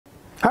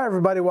Hi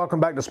everybody, welcome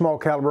back to Small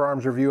Caliber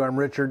Arms Review. I'm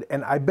Richard,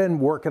 and I've been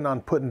working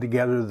on putting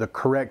together the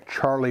correct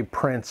Charlie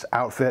Prince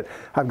outfit.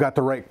 I've got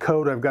the right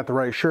coat, I've got the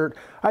right shirt,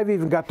 I've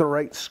even got the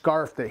right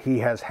scarf that he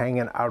has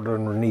hanging out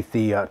underneath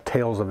the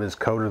tails of his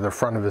coat or the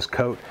front of his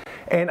coat.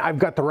 And I've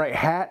got the right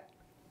hat.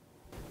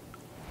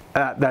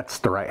 That's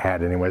the right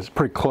hat anyways,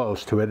 pretty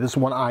close to it. This is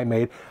one I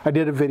made. I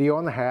did a video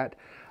on the hat.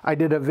 I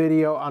did a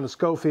video on the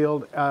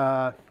Schofield.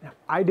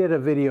 I did a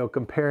video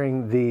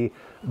comparing the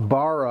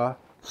Barra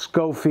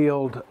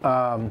Schofield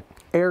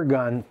air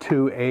gun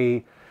to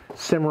a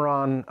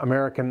Cimarron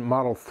American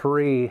Model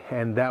 3,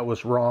 and that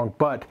was wrong,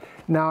 but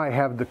now I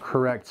have the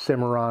correct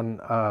Cimarron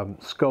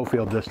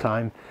Schofield this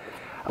time.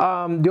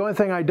 The only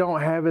thing I don't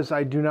have is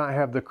I do not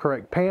have the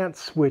correct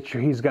pants, which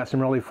he's got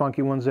some really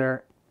funky ones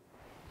there,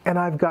 and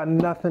I've got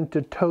nothing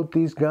to tote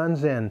these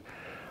guns in.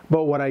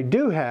 But what I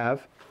do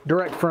have,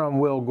 direct from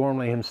Will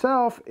Ghormley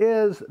himself,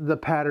 is the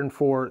pattern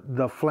for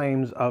the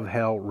Flames of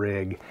Hell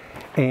rig.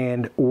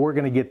 And we're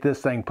going to get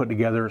this thing put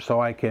together so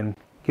I can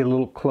get a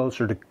little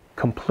closer to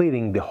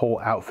completing the whole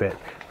outfit.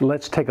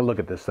 Let's take a look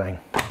at this thing.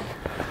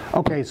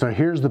 Okay, so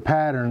here's the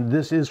pattern.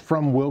 This is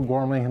from Will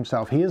Ghormley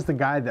himself. He is the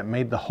guy that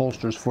made the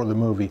holsters for the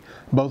movie,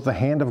 both the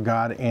Hand of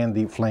God and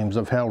the Flames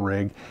of Hell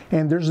rig.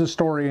 And there's a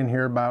story in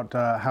here about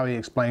how he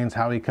explains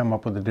how he come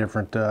up with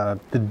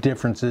the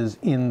differences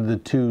in the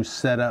two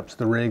setups,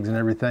 the rigs and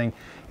everything.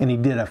 And he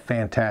did a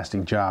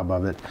fantastic job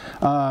of it.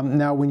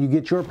 Now, when you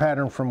get your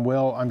pattern from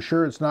Will, I'm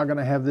sure it's not going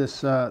to have this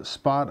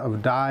spot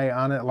of dye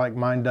on it like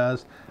mine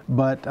does.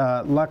 But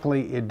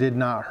luckily, it did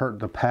not hurt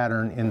the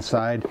pattern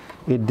inside.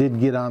 It did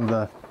get on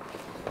the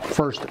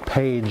first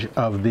page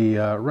of the,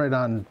 right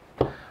on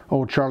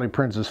old Charlie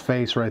Prince's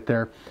face right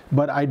there.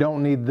 But I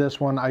don't need this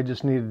one. I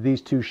just needed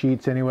these two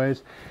sheets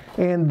anyways.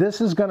 And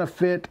this is going to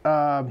fit,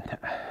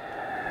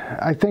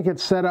 I think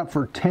it's set up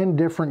for 10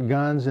 different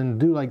guns and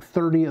do like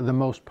 30 of the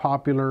most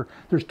popular.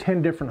 There's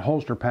 10 different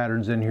holster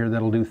patterns in here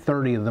that'll do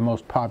 30 of the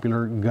most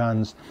popular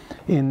guns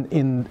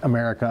in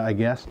America, I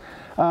guess.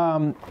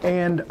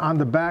 And on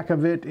the back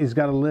of it, he's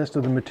got a list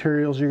of the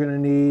materials you're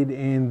going to need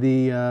and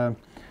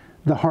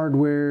the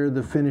hardware,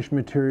 the finished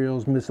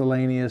materials,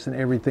 miscellaneous, and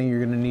everything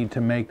you're going to need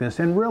to make this.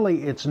 And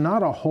really, it's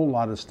not a whole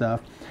lot of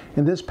stuff.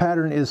 And this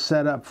pattern is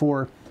set up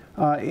for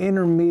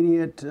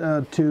intermediate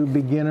to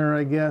beginner,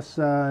 I guess.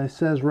 It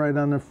says right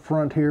on the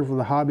front here, for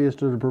the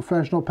hobbyist or the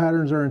professional.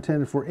 Patterns are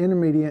intended for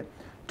intermediate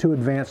to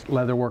advanced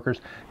leather workers.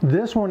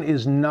 This one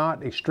is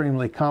not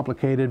extremely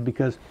complicated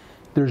because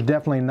there's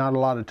definitely not a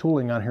lot of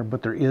tooling on here,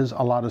 but there is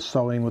a lot of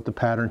sewing with the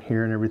pattern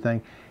here and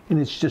everything. And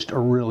it's just a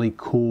really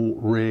cool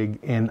rig,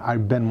 and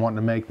I've been wanting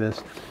to make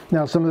this.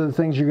 Now, some of the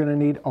things you're going to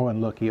need, oh,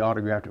 and look, he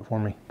autographed it for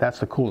me. That's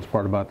the coolest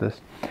part about this.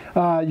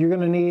 You're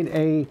going to need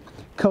a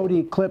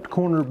Cody clipped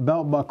corner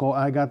belt buckle.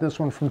 I got this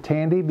one from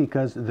Tandy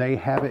because they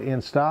have it in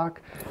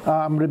stock.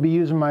 I'm going to be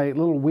using my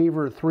little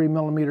Weaver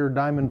 3mm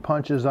diamond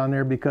punches on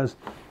there because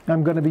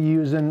I'm going to be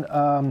using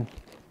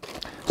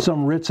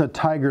some Ritza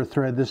Tiger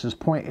thread. This is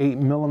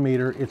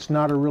 0.8mm. It's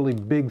not a really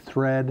big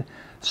thread,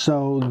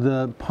 so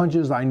the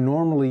punches I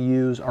normally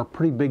use are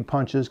pretty big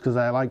punches because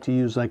I like to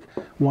use like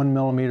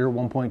 1mm,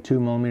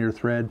 1.2mm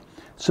thread.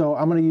 So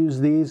I'm going to use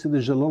these.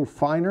 There's a little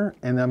finer,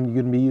 and I'm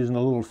going to be using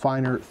a little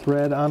finer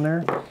thread on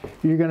there.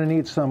 You're going to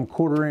need some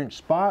 1/4"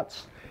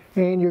 spots,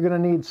 and you're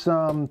going to need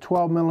some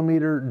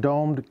 12mm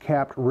domed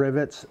capped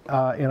rivets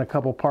in a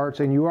couple parts,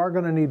 and you are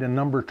going to need a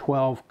number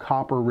 12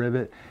 copper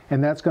rivet,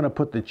 and that's going to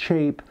put the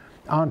chape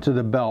onto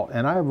the belt.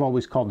 And I've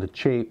always called the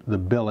chape the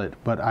billet,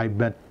 but I've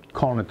been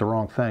calling it the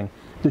wrong thing.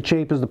 The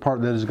chape is the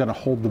part that is going to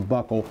hold the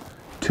buckle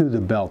to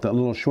the belt. That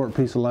little short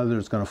piece of leather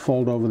is going to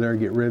fold over there,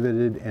 get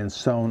riveted and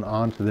sewn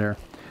onto there.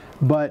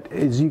 But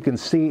as you can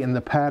see in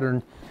the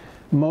pattern,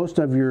 most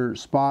of your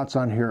spots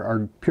on here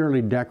are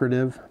purely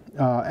decorative.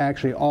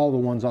 Actually, all the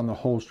ones on the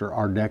holster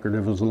are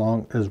decorative as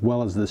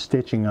well as the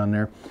stitching on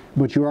there.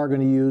 But you are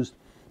going to use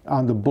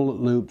on the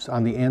bullet loops,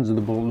 on the ends of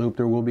the bullet loop,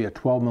 there will be a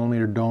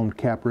 12mm domed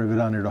cap rivet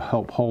on there to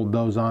help hold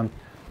those on.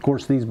 Of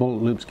course, these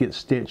bullet loops get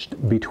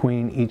stitched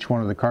between each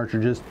one of the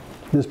cartridges.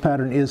 This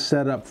pattern is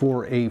set up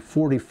for a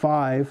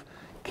 45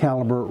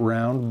 caliber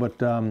round,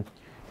 but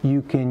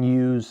you can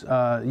use,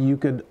 you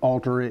could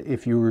alter it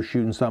if you were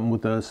shooting something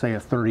with a, say, a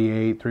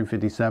 38,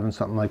 357,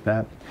 something like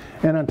that.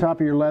 And on top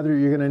of your leather,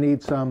 you're going to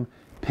need some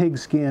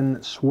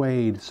pigskin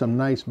suede, some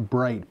nice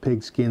bright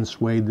pigskin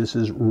suede. This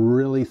is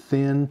really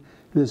thin.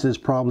 This is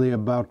probably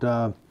about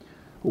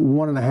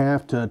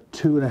 1.5 to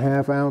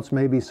 2.5 ounce,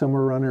 maybe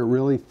somewhere around there,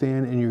 really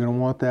thin, and you're going to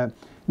want that.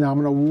 Now, I'm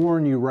going to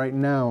warn you right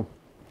now,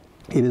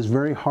 it is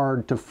very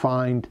hard to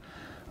find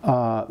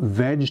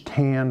veg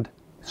tanned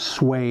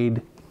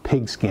suede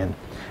pigskin.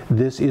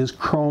 This is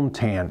chrome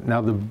tan. Now,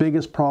 the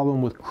biggest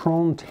problem with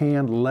chrome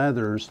tanned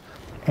leathers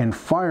and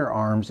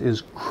firearms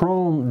is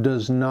chrome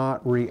does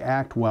not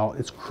react well.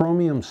 It's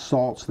chromium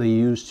salts they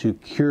use to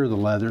cure the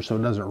leather so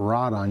it doesn't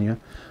rot on you.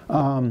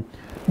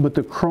 But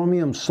the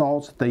chromium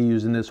salts that they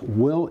use in this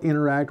will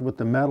interact with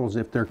the metals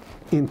if they're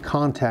in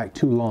contact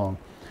too long.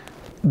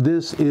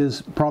 This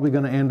is probably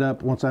going to end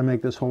up, once I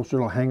make this holster,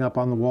 it'll hang up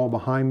on the wall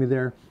behind me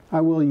there.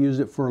 I will use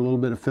it for a little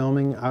bit of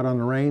filming out on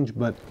the range,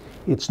 but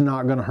it's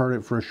not going to hurt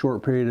it for a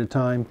short period of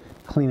time.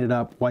 Clean it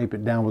up, wipe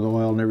it down with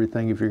oil and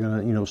everything. If you're going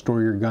to, you know,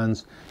 store your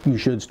guns, you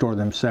should store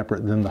them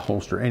separate than the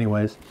holster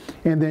anyways.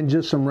 And then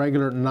just some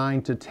regular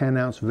 9 to 10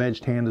 ounce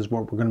vegged hand is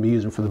what we're going to be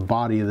using for the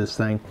body of this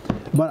thing.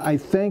 But I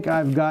think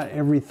I've got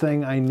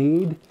everything I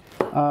need.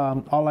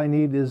 All I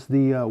need is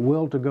the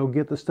Will to go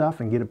get the stuff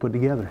and get it put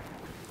together.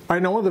 All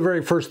right, now one of the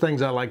very first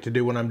things I like to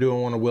do when I'm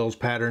doing one of Will's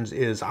patterns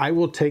is I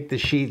will take the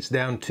sheets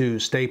down to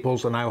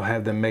Staples and I will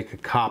have them make a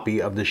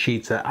copy of the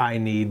sheets that I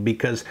need,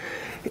 because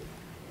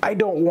I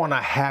don't want to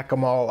hack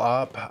them all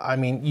up. I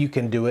mean, you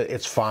can do it.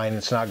 It's fine.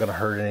 It's not going to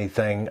hurt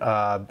anything.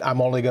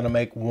 I'm only going to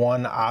make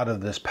one out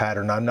of this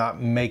pattern. I'm not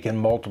making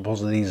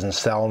multiples of these and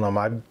selling them.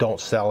 I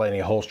don't sell any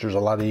holsters. A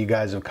lot of you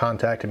guys have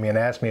contacted me and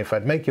asked me if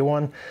I'd make you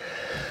one.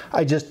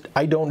 I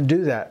don't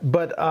do that.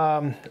 But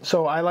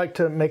so I like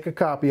to make a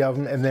copy of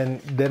them, and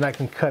then I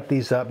can cut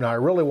these up. Now, I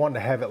really want to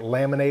have it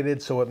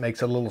laminated so it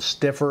makes it a little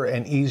stiffer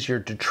and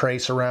easier to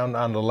trace around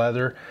on the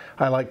leather.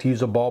 I like to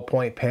use a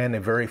ballpoint pen, a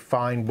very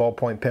fine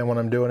ballpoint pen when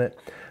I'm doing it.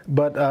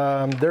 But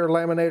their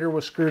laminator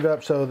was screwed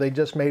up, so they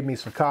just made me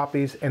some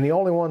copies. And the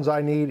only ones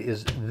I need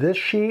is this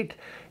sheet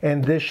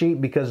and this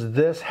sheet, because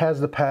this has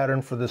the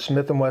pattern for the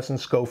Smith & Wesson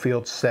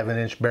Schofields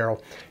 7-inch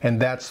barrel.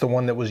 And that's the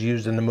one that was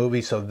used in the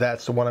movie, so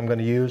that's the one I'm going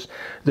to use.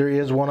 There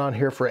is one on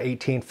here for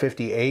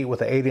 1858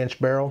 with an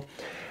 8-inch barrel.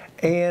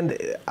 And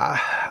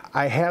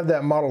I have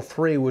that Model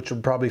 3, which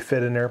would probably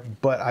fit in there,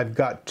 but I've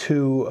got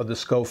 2 of the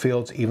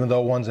Schofields. Even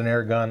though one's an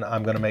air gun,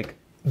 I'm going to make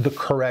the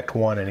correct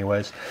one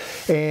anyways.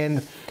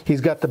 And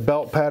he's got the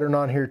belt pattern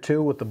on here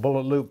too, with the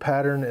bullet loop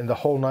pattern and the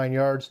whole 9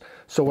 yards.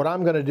 So what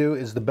I'm going to do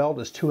is, the belt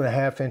is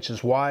 2.5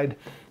 inches wide.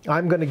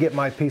 I'm going to get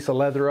my piece of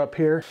leather up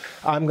here.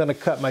 I'm going to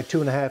cut my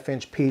 2.5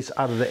 inch piece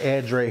out of the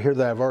edge right here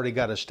that I've already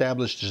got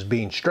established as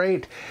being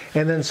straight.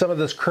 And then some of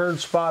this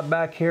curved spot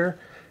back here,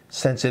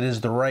 since it is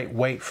the right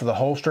weight for the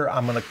holster,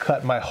 I'm going to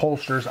cut my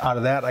holsters out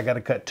of that. I got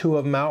to cut 2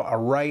 of them out, a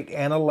right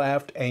and a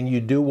left, and you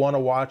do want to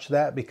watch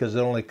that because it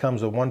only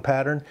comes with one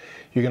pattern.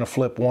 You're going to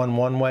flip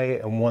one way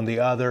and one the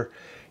other.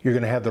 You're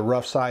going to have the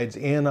rough sides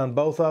in on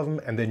both of them,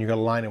 and then you're going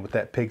to line it with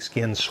that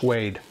pigskin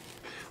suede.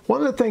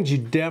 One of the things you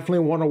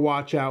definitely want to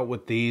watch out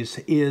with these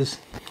is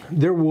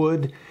they're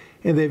wood,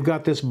 and they've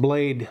got this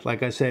blade,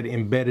 like I said,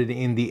 embedded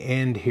in the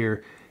end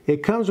here.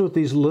 It comes with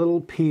these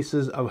little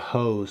pieces of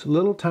hose,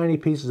 little tiny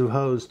pieces of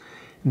hose.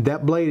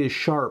 That blade is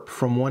sharp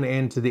from one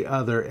end to the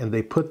other, and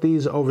they put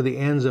these over the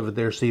ends of it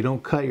there so you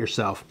don't cut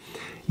yourself.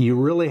 You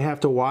really have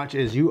to watch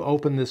as you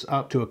open this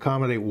up to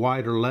accommodate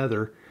wider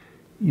leather.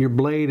 Your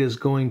blade is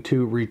going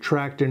to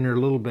retract in there a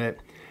little bit,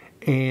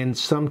 and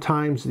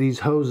sometimes these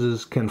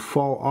hoses can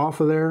fall off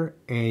of there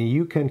and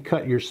you can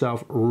cut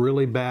yourself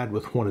really bad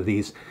with one of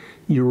these.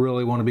 You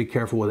really want to be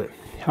careful with it.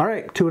 All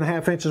right,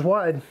 2.5 inches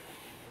wide.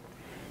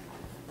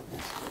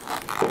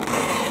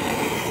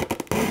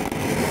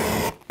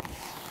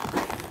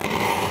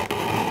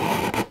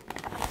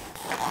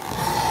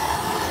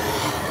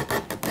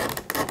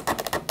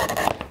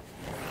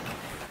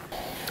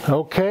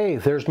 Okay,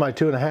 there's my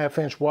 2.5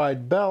 inch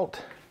wide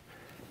belt,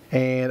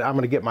 and I'm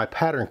going to get my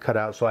pattern cut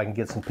out so I can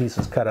get some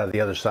pieces cut out of the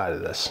other side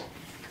of this.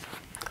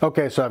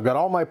 Okay, so I've got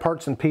all my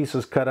parts and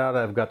pieces cut out.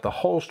 I've got the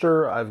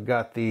holster, I've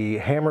got the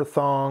hammer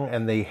thong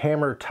and the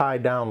hammer tie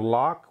down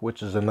lock,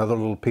 which is another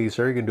little piece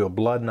there. You can do a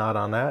blood knot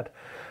on that.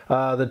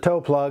 The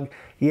toe plug,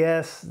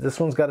 yes, this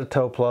one's got a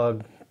toe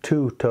plug,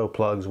 2 toe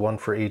plugs, one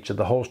for each of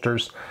the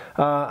holsters.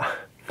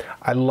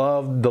 I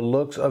love the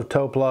looks of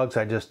toe plugs.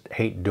 I just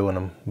hate doing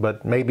them,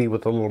 but maybe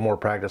with a little more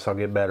practice I'll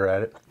get better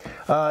at it.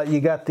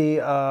 You got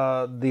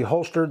the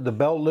holster, the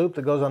belt loop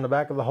that goes on the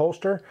back of the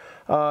holster.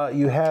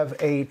 You have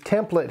a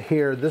template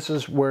here. This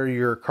is where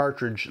your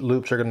cartridge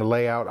loops are going to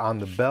lay out on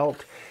the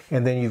belt,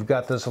 and then you've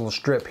got this little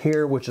strip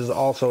here, which is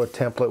also a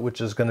template, which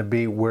is going to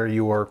be where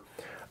your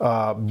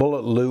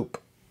bullet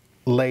loop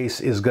lace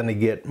is going to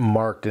get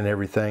marked and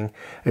everything.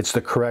 It's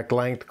the correct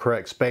length,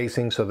 correct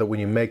spacing, so that when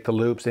you make the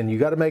loops, and you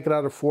got to make it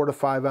out of 4 to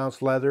 5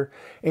 ounce leather.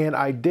 And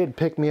I did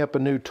pick me up a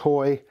new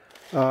toy.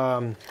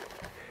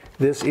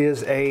 This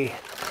is a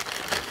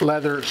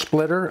leather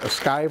splitter, a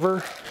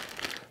skiver.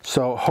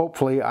 So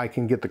hopefully I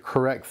can get the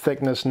correct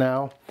thickness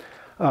now.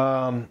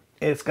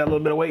 It's got a little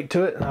bit of weight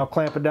to it, and I'll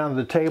clamp it down to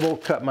the table,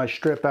 cut my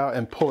strip out,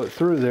 and pull it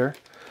through there.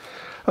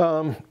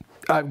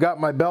 I've got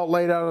my belt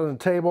laid out on the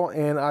table,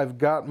 and I've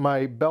got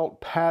my belt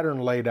pattern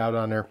laid out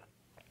on there.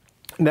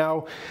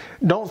 Now,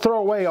 don't throw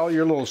away all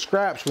your little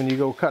scraps when you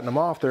go cutting them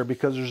off there,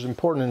 because there's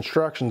important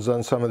instructions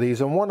on some of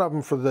these. And one of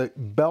them for the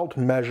belt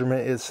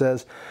measurement, it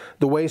says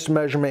the waist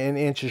measurement in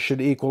inches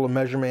should equal a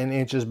measurement in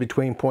inches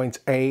between points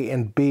A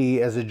and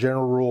B as a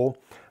general rule.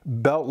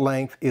 Belt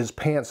length is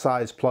pant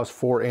size plus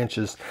 4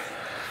 inches.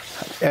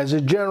 As a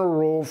general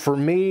rule, for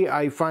me,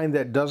 I find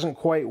that doesn't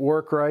quite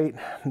work right,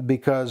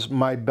 because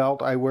my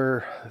belt, I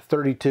wear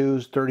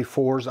 32s,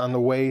 34s on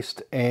the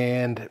waist,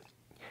 and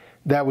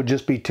that would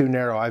just be too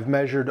narrow. I've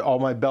measured all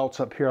my belts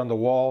up here on the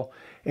wall,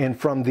 and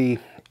from the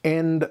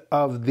end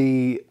of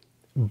the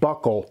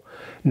buckle,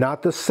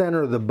 not the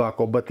center of the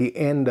buckle, but the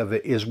end of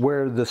it is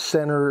where the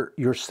center,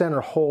 your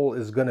center hole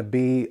is going to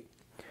be.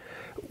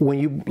 When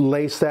you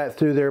lace that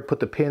through there, put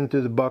the pin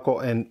through the buckle,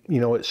 and you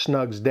know it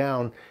snugs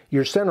down,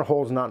 your center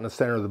hole is not in the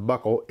center of the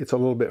buckle, it's a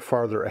little bit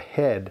farther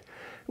ahead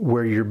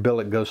where your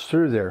billet goes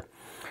through there.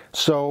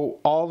 So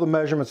all the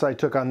measurements I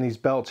took on these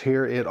belts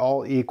here, it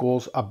all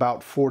equals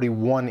about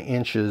 41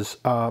 inches.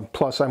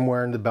 Plus I'm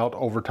wearing the belt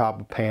over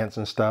top of pants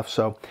and stuff.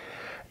 So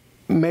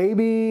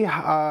maybe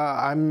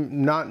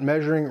I'm not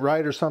measuring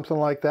right or something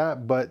like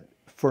that, but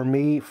for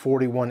me,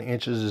 41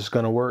 inches is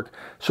going to work.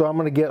 So I'm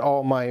going to get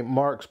all my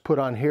marks put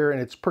on here,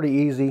 and it's pretty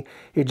easy.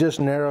 It just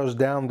narrows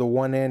down the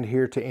one end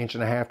here to 1.5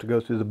 inches to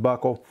go through the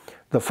buckle.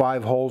 The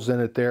 5 holes in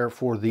it there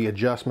for the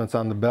adjustments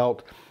on the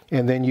belt.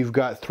 And then you've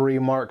got 3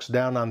 marks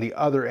down on the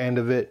other end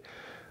of it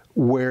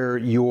where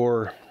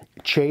your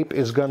chape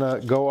is going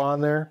to go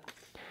on there.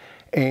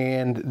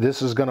 And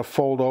this is going to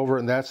fold over,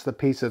 and that's the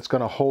piece that's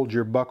going to hold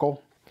your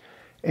buckle.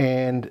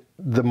 And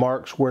the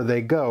marks where they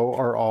go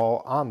are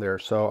all on there.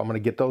 So I'm going to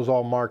get those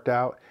all marked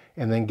out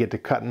and then get to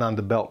cutting on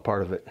the belt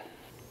part of it.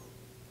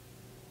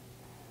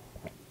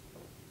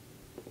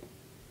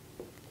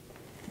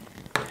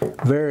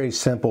 Very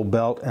simple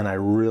belt, and I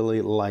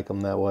really like them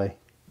that way.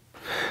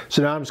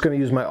 So now I'm just going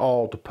to use my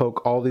awl to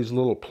poke all these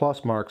little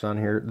plus marks on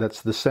here.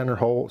 That's the center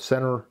hole,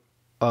 center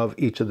of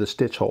each of the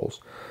stitch holes.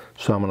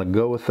 So I'm going to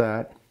go with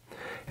that.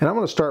 And I'm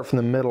going to start from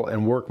the middle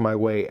and work my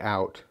way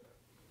out.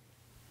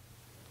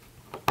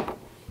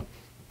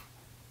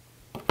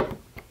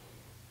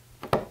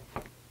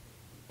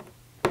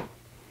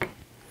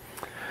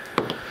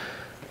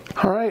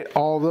 All right,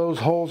 all those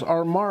holes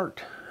are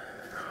marked.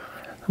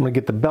 I'm going to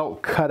get the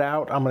belt cut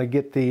out. I'm going to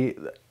get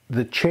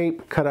the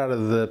chape cut out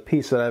of the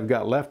piece that I've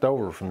got left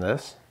over from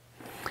this.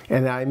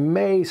 And I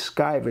may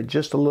skive it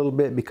just a little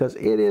bit because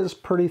it is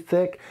pretty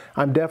thick.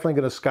 I'm definitely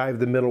going to skive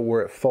the middle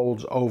where it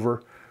folds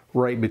over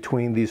right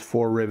between these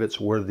 4 rivets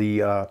where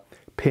the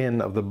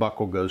pin of the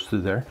buckle goes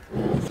through there.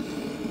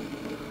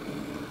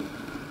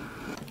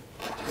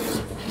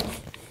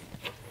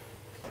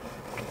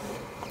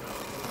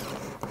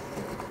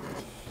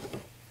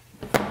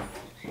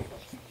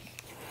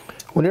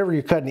 Whenever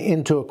you're cutting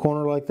into a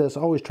corner like this,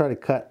 always try to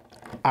cut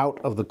out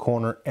of the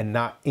corner and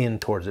not in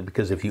towards it,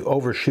 because if you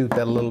overshoot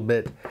that a little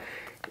bit,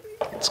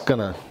 it's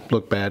gonna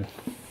look bad.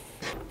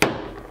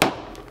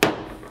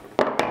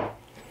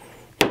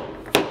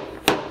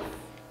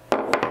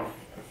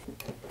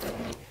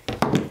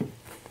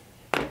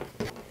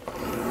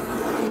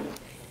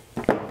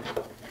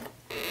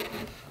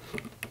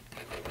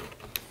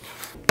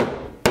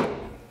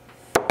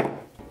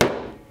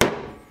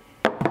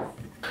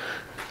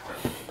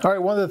 All right,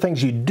 one of the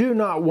things you do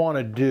not want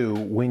to do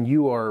when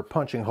you are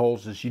punching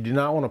holes is you do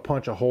not want to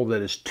punch a hole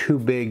that is too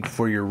big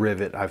for your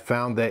rivet. I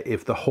found that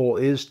if the hole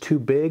is too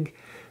big,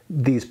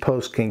 these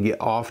posts can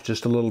get off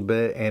just a little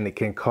bit, and it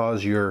can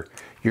cause your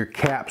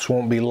caps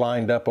won't be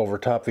lined up over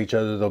top of each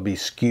other. They'll be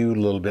skewed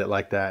a little bit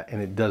like that,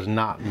 and it does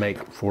not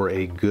make for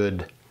a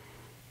good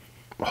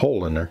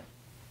hole in there,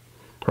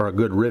 or a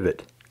good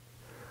rivet.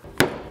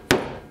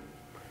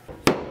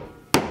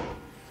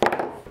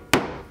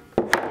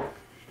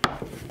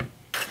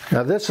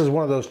 Now this is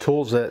one of those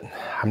tools that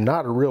I'm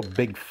not a real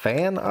big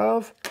fan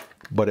of,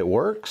 but it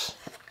works.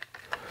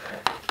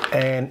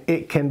 And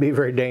it can be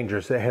very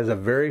dangerous. It has a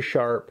very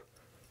sharp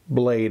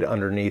blade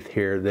underneath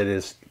here that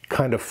is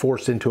kind of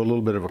forced into a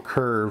little bit of a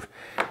curve.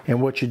 And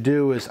what you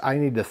do is, I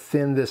need to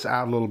thin this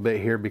out a little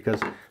bit here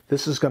because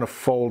this is going to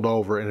fold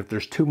over. And if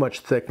there's too much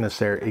thickness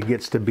there, it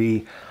gets to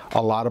be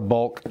a lot of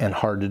bulk and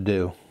hard to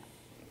do.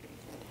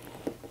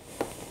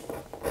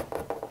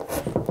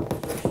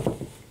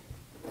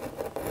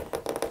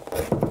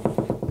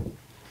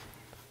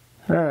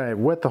 All right,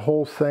 wet the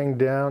whole thing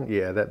down.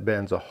 Yeah, that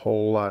bends a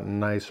whole lot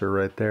nicer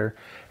right there.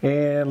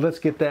 And let's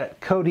get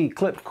that Cody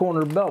clip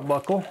corner belt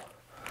buckle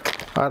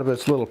out of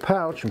its little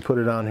pouch and put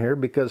it on here,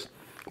 because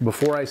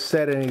before I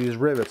set any of these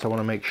rivets, I want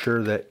to make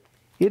sure that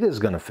it is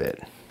going to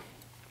fit.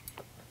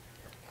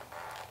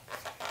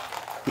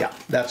 Yeah,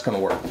 that's going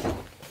to work.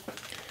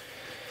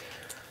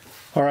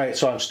 All right,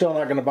 so I'm still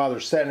not going to bother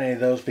setting any of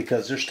those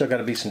because there's still got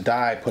to be some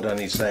dye put on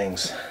these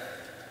things.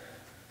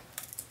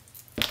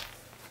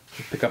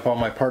 Pick up all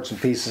my parts and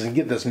pieces and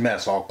get this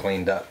mess all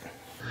cleaned up.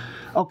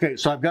 Okay,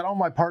 so I've got all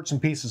my parts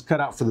and pieces cut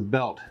out for the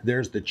belt.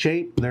 There's the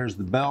chape, there's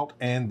the belt,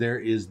 and there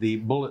is the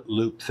bullet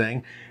loop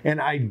thing. And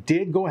I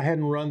did go ahead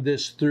and run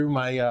this through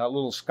my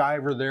little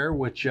skiver there,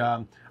 which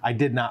I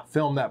did not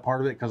film that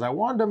part of it because I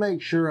wanted to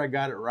make sure I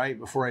got it right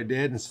before I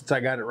did. And since I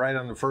got it right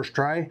on the first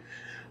try,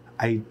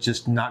 I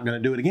just not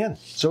going to do it again.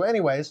 So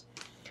anyways,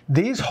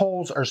 these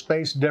holes are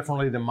spaced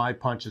differently than my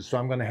punches, so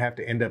I'm going to have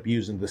to end up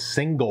using the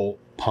single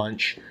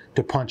punch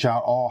to punch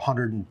out all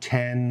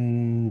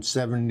 110,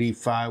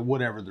 75,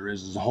 whatever there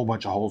is. There's a whole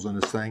bunch of holes in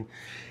this thing.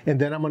 And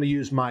then I'm going to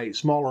use my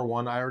smaller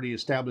one. I already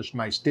established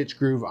my stitch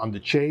groove on the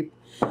chape.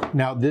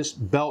 Now this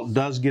belt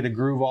does get a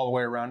groove all the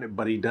way around it,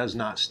 but he does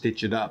not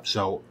stitch it up.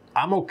 So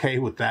I'm okay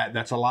with that.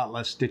 That's a lot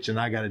less stitching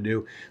I got to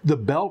do. The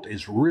belt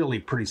is really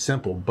pretty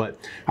simple, but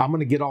I'm going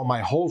to get all my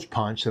holes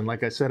punched. And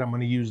like I said, I'm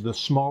going to use the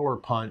smaller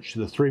punch,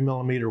 the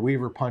 3mm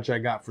Weaver punch I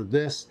got for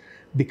this,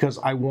 because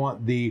I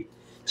want the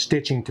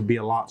stitching to be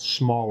a lot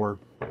smaller.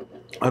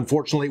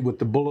 Unfortunately, with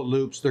the bullet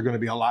loops, they're going to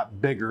be a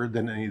lot bigger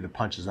than any of the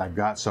punches I've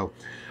got. So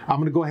I'm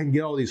going to go ahead and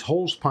get all these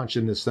holes punched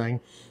in this thing.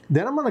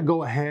 Then I'm going to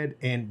go ahead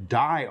and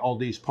dye all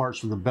these parts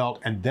for the belt,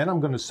 and then I'm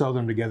going to sew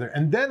them together,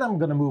 and then I'm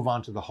going to move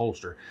on to the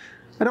holster.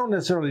 I don't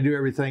necessarily do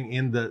everything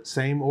in the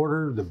same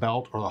order, the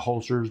belt or the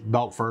holsters,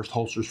 belt first,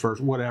 holsters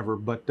first, whatever,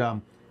 but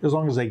as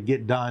long as they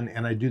get done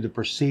and I do the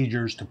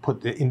procedures to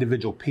put the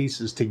individual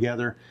pieces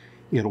together,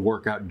 it'll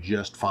work out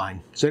just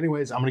fine. So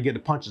anyways, I'm going to get to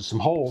punching some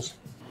holes.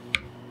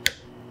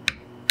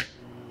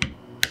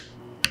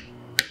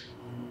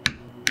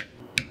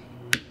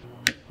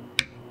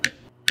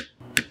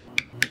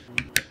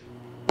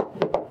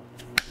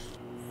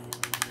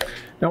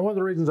 Now, one of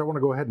the reasons I want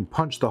to go ahead and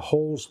punch the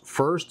holes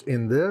first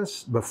in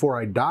this before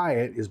I dye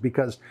it is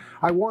because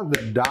I want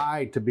the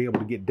dye to be able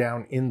to get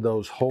down in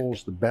those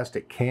holes the best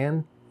it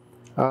can.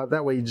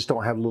 That way you just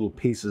don't have little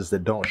pieces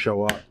that don't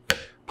show up.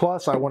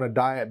 Plus, I want to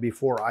dye it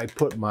before I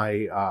put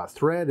my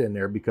thread in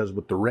there, because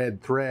with the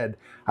red thread,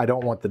 I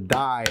don't want the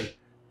dye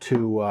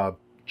to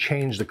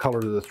change the color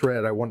of the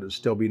thread. I want it to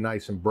still be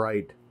nice and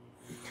bright.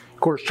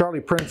 Of course, Charlie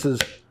Prince's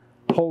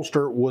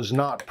holster was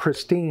not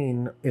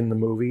pristine in the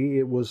movie.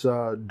 It was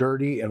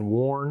dirty and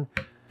worn,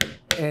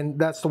 and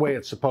that's the way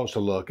it's supposed to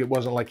look. It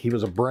wasn't like he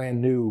was a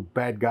brand new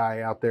bad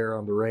guy out there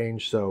on the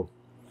range, so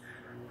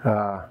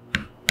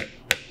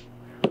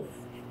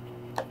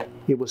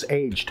it was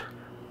aged.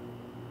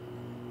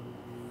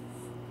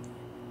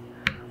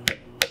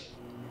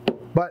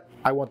 But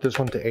I want this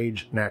one to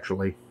age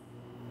naturally.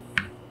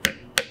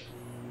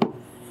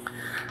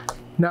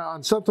 Now,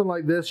 on something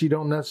like this, you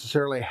don't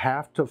necessarily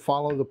have to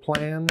follow the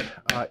plan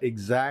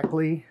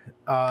exactly.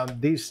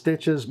 These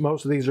stitches,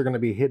 most of these are going to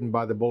be hidden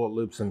by the bullet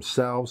loops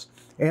themselves.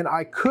 And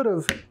I could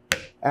have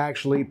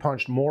actually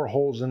punched more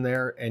holes in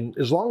there, and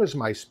as long as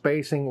my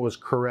spacing was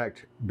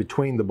correct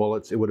between the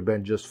bullets, it would have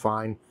been just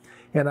fine.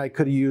 And I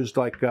could have used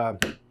like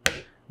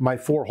my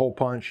 4-hole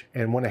punch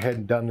and went ahead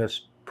and done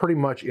this pretty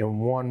much in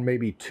 1,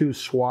 maybe 2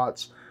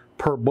 swats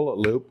per bullet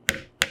loop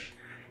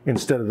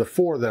instead of the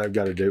 4 that I've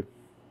got to do.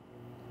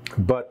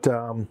 But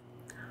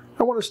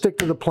I want to stick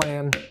to the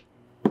plan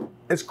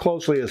as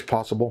closely as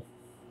possible.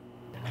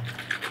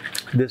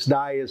 This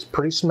dye is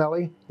pretty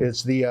smelly.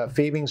 It's the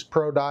Fiebing's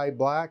Pro Dye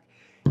Black.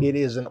 It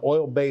is an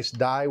oil-based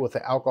dye with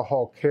an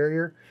alcohol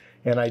carrier,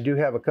 and I do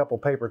have a couple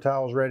paper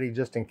towels ready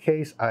just in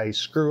case I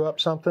screw up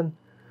something.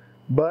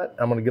 But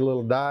I'm going to get a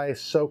little dye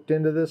soaked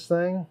into this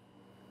thing.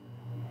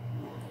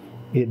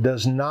 It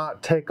does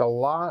not take a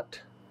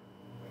lot,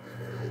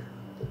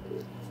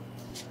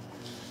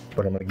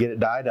 but I'm going to get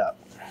it dyed up.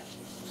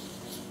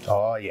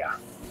 Oh yeah.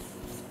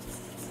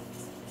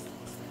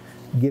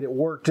 Get it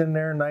worked in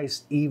there,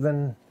 nice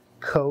even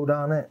coat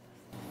on it.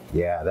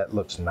 Yeah, that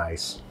looks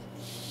nice.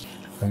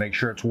 And make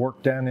sure it's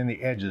worked down in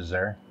the edges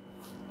there.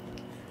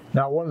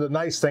 Now, one of the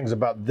nice things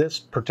about this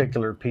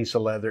particular piece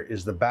of leather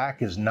is the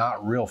back is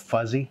not real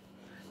fuzzy,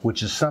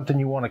 which is something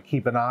you want to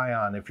keep an eye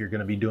on if you're going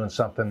to be doing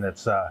something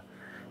that's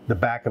the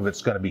back of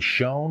it's going to be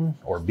shown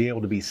or be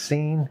able to be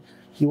seen.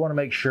 You want to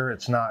make sure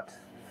it's not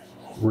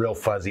real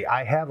fuzzy.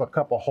 I have a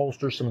couple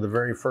holsters, some of the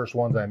very first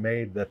ones I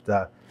made,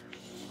 that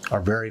are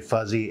very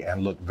fuzzy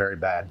and look very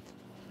bad.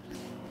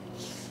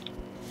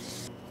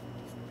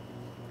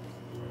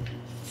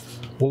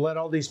 We'll let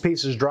all these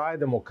pieces dry,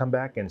 then we'll come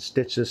back and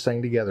stitch this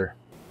thing together.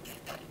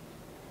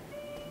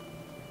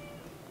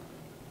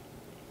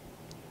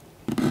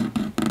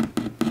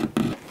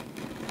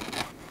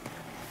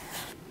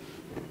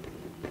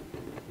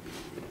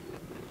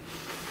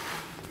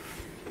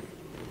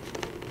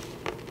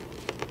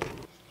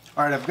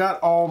 All right, I've got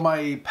all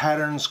my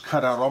patterns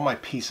cut out, all my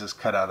pieces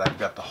cut out. I've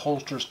got the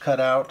holsters cut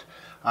out.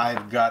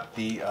 I've got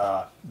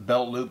the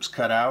belt loops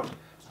cut out.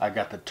 I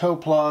got the toe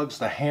plugs,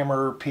 the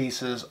hammer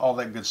pieces, all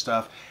that good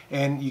stuff.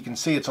 And you can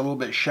see it's a little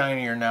bit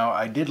shinier now.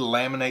 I did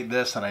laminate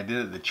this, and I did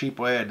it the cheap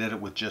way. I did it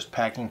with just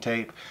packing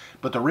tape.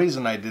 But the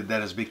reason I did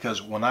that is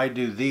because when I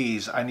do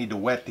these, I need to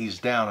wet these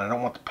down. I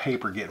don't want the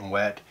paper getting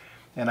wet.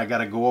 And I got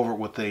to go over it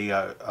with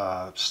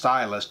a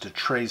stylus to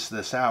trace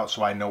this out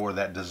so I know where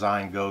that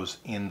design goes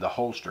in the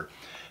holster.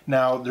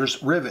 Now,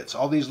 there's rivets.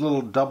 All these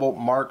little double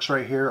marks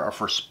right here are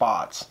for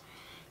spots.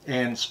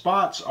 And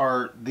spots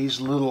are these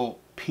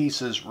little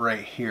pieces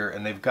right here,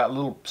 and they've got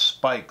little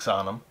spikes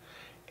on them.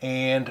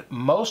 And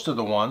most of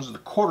the ones, the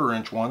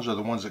 1/4-inch ones, are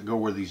the ones that go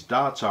where these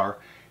dots are,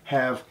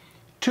 have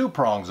 2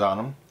 prongs on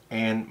them,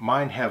 and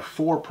mine have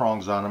 4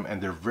 prongs on them,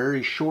 and they're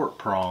very short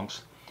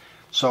prongs.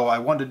 So I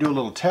wanted to do a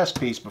little test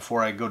piece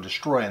before I go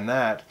destroying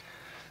that.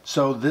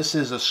 So this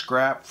is a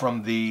scrap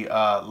from the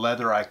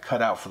leather I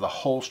cut out for the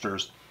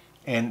holsters,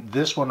 and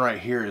this one right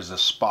here is a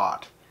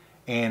spot.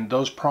 And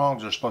those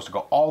prongs are supposed to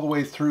go all the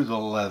way through the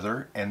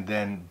leather and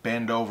then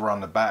bend over on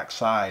the back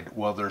side.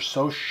 Well, they're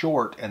so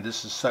short, and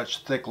this is such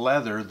thick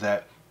leather,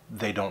 that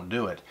they don't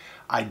do it.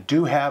 I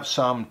do have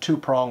some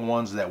 2-prong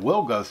ones that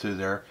will go through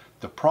there.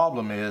 The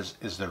problem is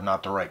they're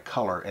not the right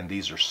color, and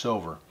these are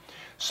silver.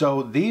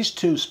 So these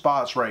 2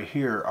 spots right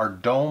here are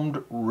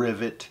domed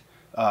rivet,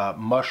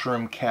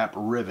 mushroom cap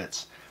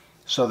rivets.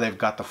 So they've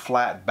got the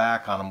flat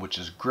back on them, which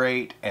is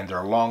great, and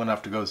they're long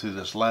enough to go through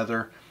this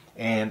leather.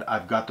 And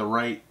I've got the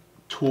right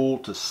tool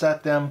to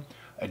set them,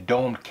 a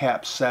domed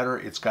cap setter.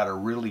 It's got a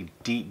really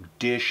deep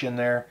dish in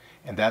there,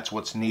 and that's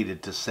what's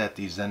needed to set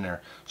these in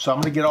there. So I'm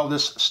going to get all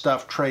this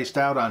stuff traced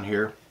out on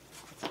here,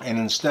 and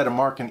instead of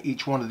marking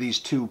each one of these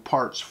 2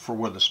 parts for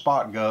where the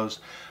spot goes,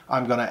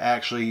 I'm going to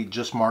actually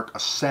just mark a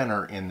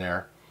center in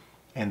there,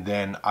 and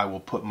then I will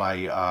put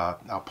my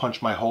I'll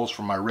punch my holes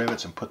for my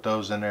rivets and put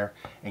those in there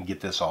and get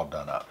this all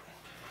done up.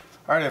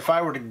 All right, if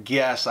I were to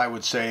guess, I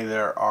would say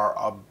there are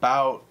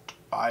about,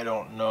 I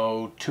don't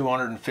know,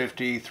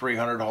 250,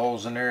 300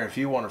 holes in there. If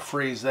you want to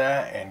freeze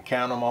that and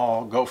count them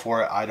all, go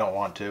for it. I don't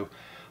want to.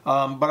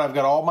 But I've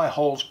got all my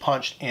holes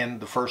punched in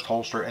the first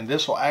holster, and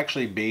this will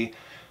actually be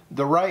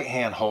the right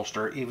hand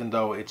holster, even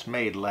though it's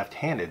made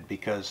left-handed,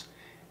 because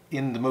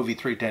in the movie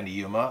 310 to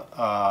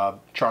Yuma,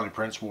 Charlie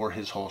Prince wore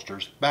his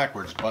holsters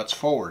backwards, butts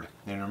forward.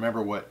 And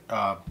remember what,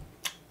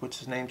 what's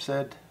his name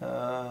said?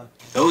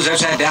 Those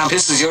upside down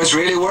pistols of yours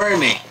really worry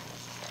me.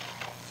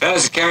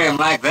 Fellas that carry them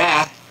like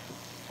that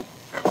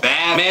are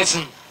bad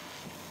medicine.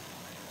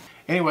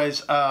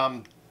 Anyways,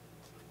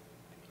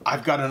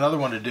 I've got another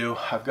one to do.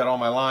 I've got all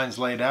my lines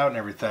laid out and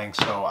everything,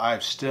 so I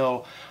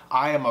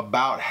am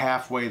about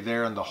halfway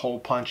there in the hole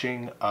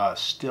punching.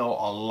 Still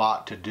a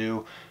lot to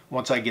do.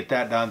 Once I get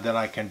that done, then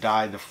I can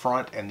dye the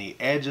front and the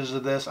edges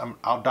of this.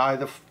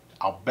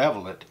 I'll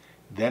bevel it,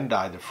 then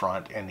dye the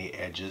front and the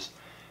edges.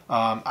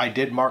 I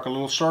did mark a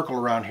little circle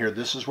around here.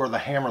 This is where the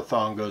hammer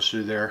thong goes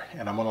through there,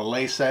 and I'm going to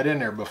lace that in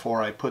there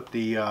before I put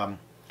the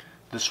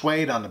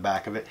suede on the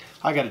back of it.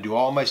 I got to do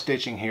all my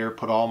stitching here,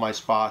 put all my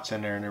spots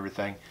in there and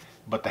everything,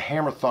 but the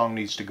hammer thong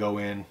needs to go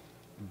in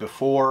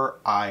before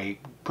I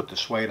put the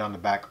suede on the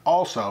back,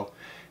 also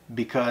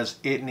because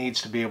it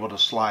needs to be able to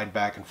slide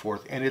back and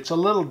forth, and it's a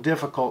little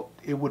difficult.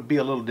 It would be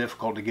a little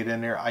difficult to get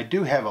in there. I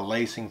do have a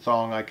lacing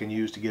thong I can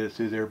use to get it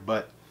through there,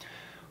 but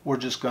we're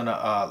just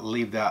gonna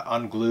leave that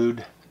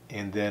unglued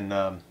and then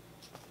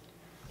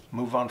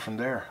move on from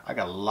there. I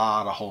got a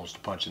lot of holes to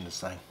punch in this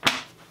thing.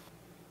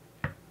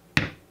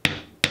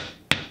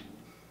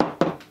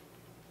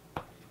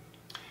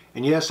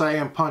 And yes, I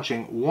am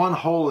punching one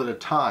hole at a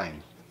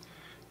time.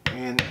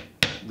 And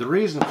the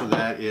reason for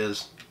that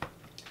is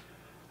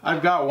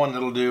I've got one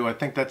that'll do, I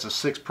think that's a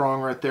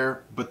 6-prong right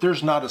there, but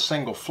there's not a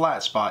single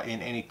flat spot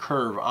in any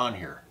curve on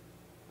here.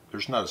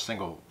 There's not a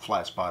single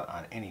flat spot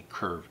on any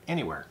curve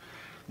anywhere.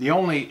 The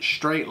only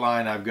straight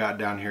line I've got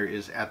down here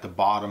is at the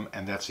bottom,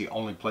 and that's the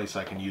only place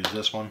I can use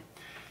this one.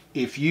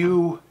 If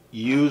you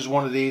use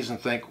one of these and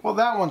think, well,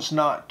 that one's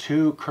not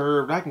too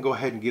curved, I can go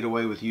ahead and get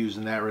away with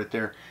using that right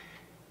there,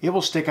 it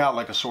will stick out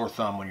like a sore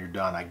thumb when you're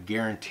done, I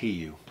guarantee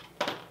you.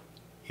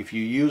 If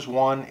you use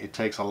one, it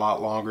takes a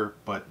lot longer,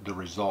 but the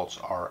results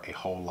are a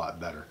whole lot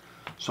better.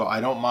 So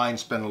I don't mind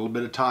spending a little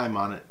bit of time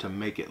on it to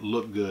make it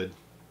look good.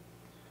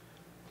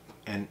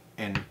 And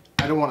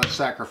I don't want to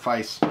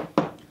sacrifice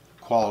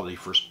quality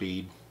for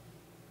speed.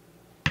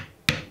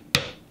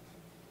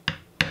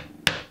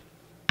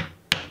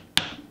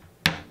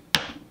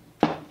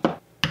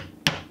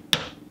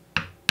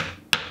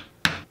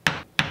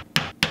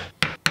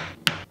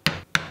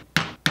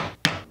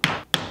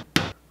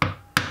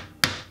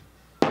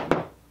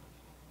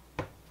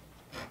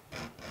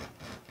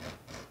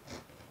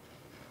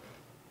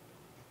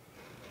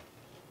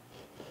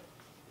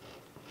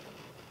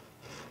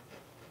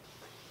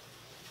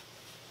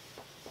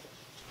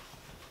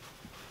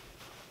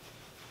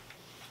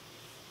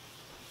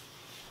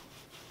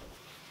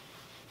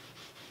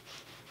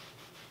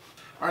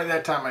 Alright,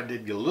 that time I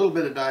did get a little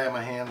bit of dye on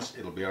my hands.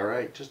 It'll be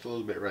alright. Just a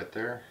little bit right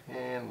there,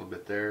 and a little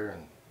bit there,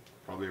 and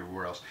probably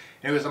everywhere else.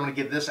 Anyways, I'm going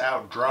to get this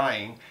out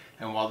drying,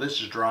 and while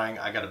this is drying,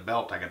 I got a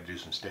belt I got to do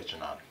some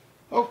stitching on.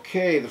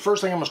 Okay, the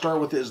first thing I'm going to start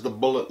with is the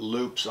bullet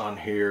loops on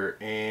here,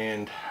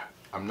 and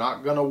I'm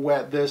not going to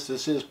wet this.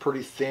 This is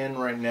pretty thin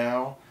right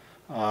now.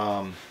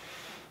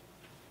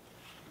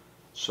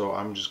 So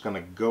I'm just going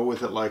to go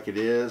with it like it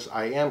is.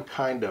 I am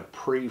kind of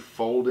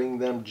pre-folding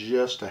them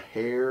just a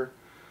hair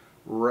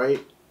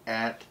right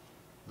at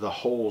the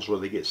holes where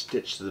they get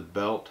stitched to the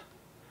belt.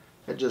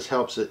 That just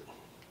helps it,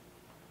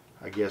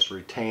 I guess,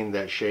 retain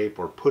that shape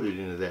or put it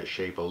into that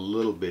shape a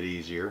little bit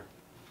easier.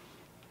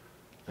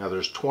 Now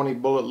there's 20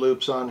 bullet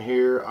loops on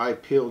here. I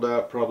peeled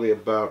out probably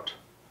about,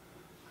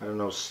 I don't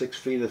know, 6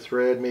 feet of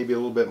thread, maybe a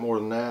little bit more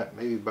than that,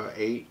 maybe about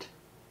 8.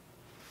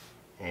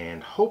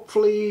 And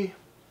hopefully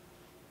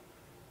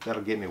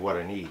that'll get me what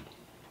I need.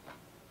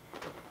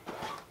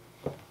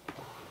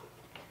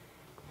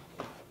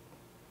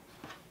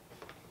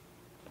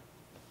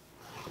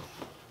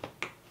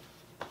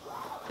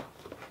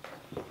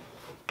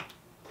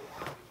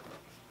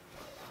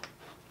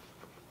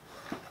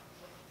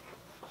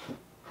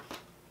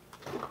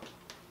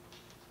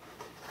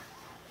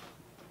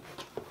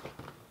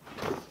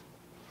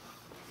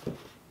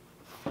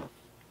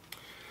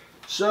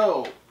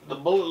 So the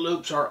bullet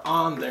loops are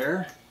on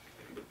there,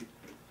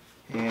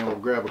 and we'll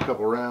grab a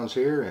couple rounds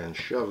here and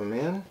shove them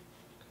in.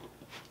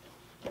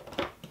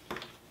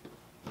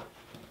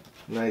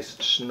 Nice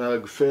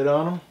snug fit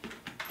on them.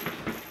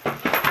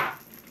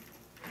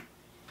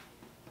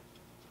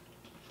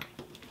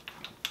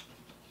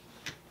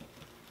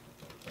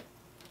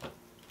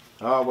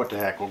 Oh, what the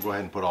heck, we'll go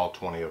ahead and put all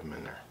 20 of them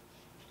in there.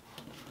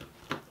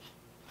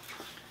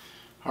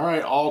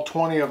 Alright, all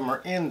 20 of them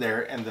are in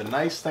there, and the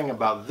nice thing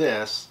about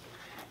this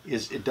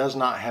is it does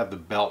not have the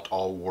belt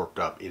all warped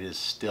up. It is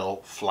still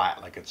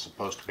flat like it's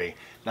supposed to be.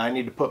 Now I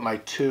need to put my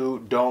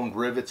 2 domed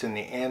rivets in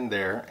the end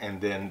there, and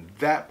then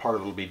that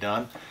part will be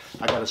done.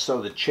 I got to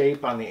sew the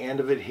chape on the end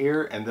of it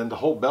here, and then the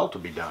whole belt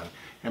will be done.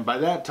 And by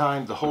that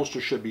time the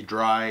holster should be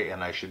dry,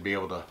 and I should be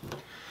able to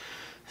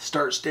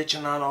start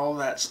stitching on all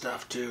that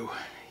stuff too.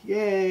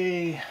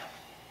 Yay!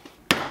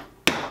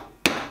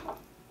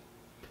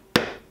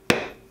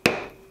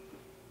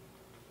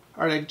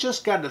 Alright, I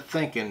just got to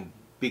thinking,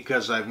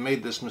 because I've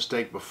made this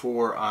mistake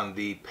before on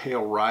the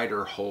Pale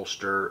Rider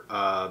holster.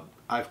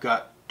 I've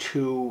got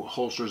 2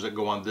 holsters that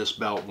go on this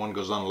belt. One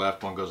goes on the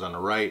left, one goes on the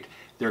right.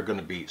 They're going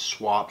to be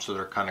swapped, so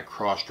they're kind of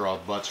cross-draw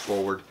butts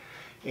forward.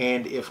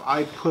 And if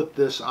I put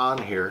this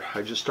on here,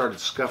 I just started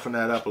scuffing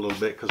that up a little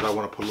bit because I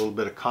want to put a little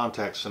bit of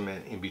contact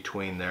cement in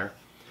between there.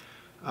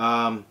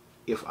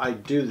 If I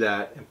do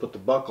that and put the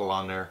buckle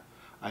on there,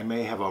 I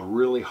may have a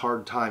really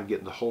hard time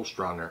getting the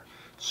holster on there.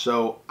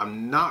 So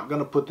I'm not going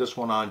to put this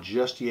one on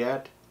just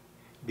yet,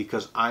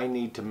 because I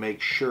need to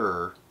make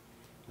sure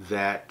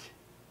that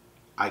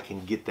I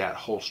can get that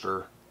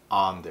holster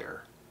on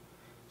there.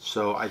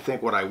 So I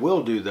think what I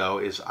will do though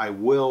is I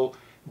will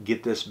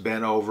get this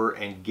bent over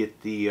and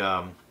get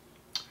the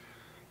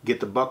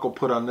buckle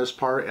put on this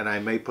part, and I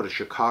may put a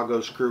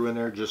Chicago screw in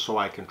there just so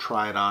I can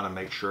try it on and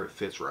make sure it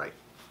fits right.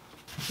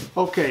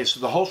 Okay, so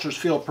the holsters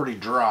feel pretty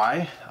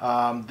dry.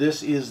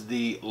 This is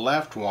the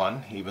left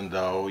one, even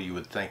though you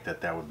would think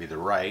that that would be the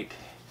right.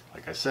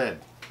 Like I said,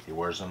 he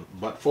wears them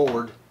butt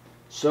forward.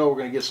 So we're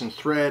going to get some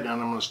thread, and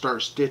I'm going to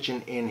start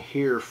stitching in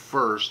here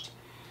first.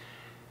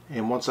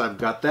 And once I've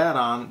got that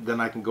on, then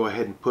I can go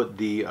ahead and put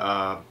the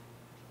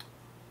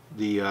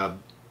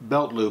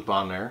belt loop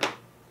on there.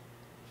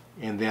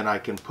 And then I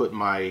can put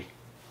my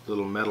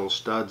little metal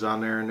studs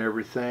on there and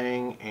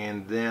everything,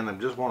 and then I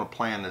just want to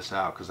plan this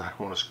out because I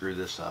don't want to screw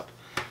this up.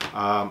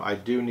 I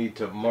do need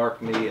to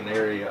mark me an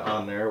area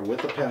on there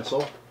with a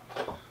pencil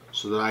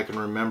so that I can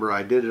remember.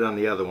 I did it on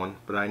the other one,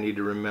 but I need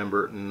to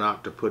remember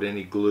not to put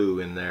any glue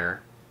in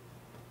there.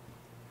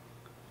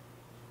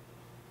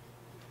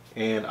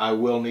 And I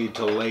will need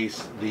to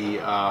lace the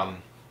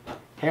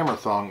hammer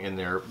thong in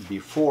there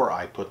before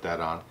I put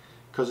that on,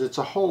 because it's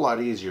a whole lot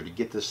easier to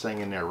get this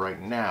thing in there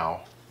right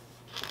now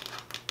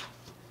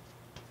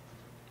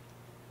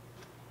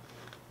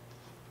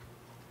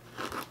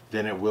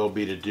than it will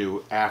be to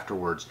do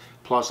afterwards.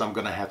 Plus I'm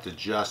going to have to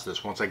adjust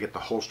this. Once I get the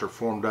holster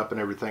formed up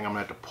and everything, I'm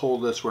going to have to pull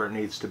this where it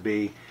needs to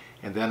be,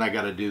 and then I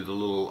got to do the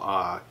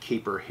little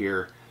keeper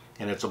here,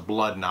 and it's a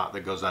blood knot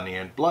that goes on the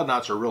end. Blood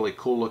knots are really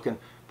cool looking,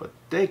 but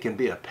they can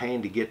be a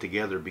pain to get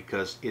together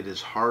because it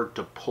is hard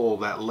to pull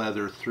that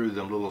leather through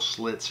them little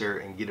slits here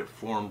and get it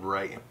formed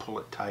right and pull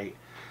it tight.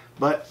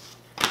 But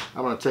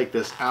I'm going to take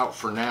this out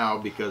for now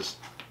because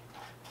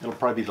it'll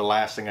probably be the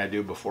last thing I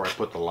do before I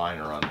put the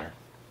liner on there.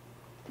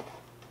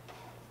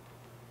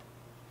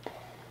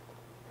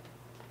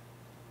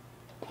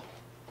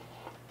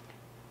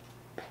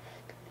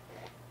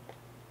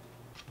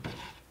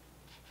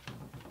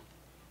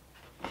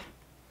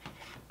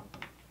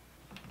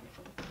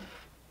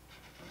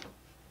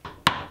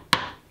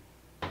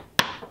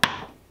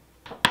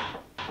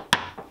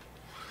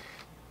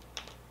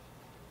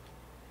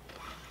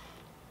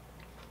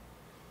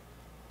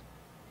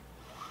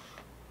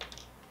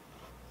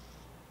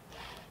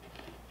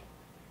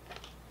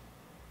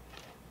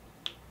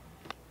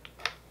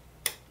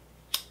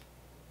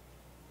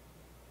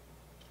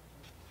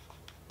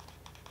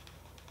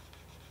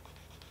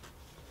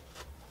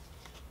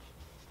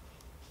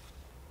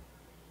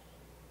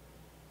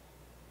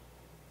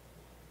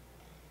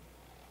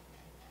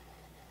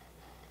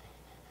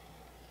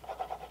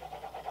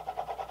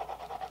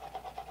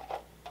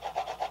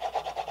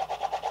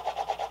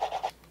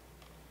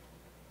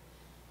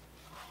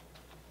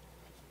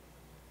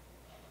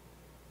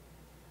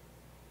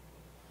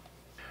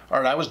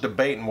 Alright, I was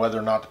debating whether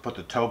or not to put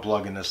the toe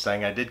plug in this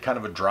thing. I did kind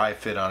of a dry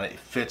fit on it. It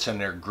fits in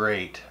there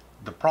great.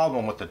 The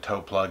problem with the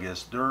toe plug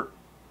is they're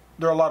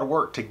a lot of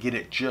work to get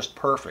it just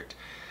perfect.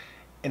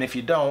 And if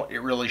you don't,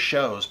 it really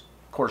shows.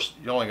 Of course,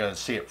 you're only going to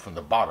see it from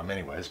the bottom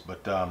anyways,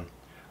 but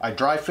I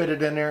dry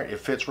fitted in there.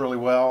 It fits really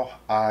well.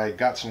 I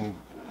got some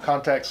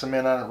contact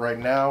cement on it right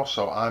now,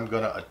 so I'm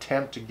going to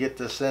attempt to get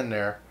this in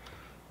there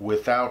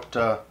without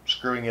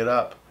screwing it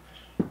up.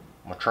 I'm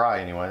going to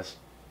try anyways.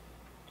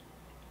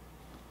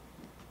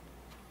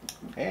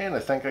 And I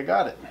think I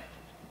got it.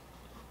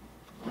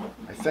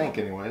 I think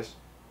anyways.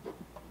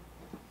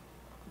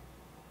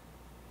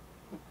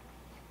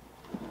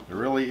 There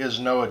really is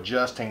no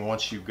adjusting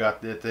once you've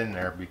got it in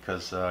there,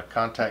 because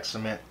contact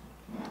cement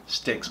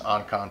sticks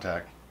on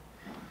contact.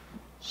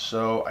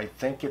 So I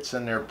think it's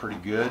in there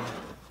pretty good.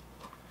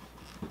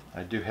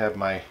 I do have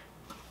my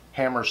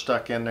hammer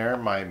stuck in there,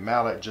 my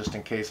mallet, just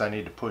in case I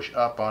need to push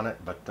up on it,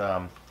 but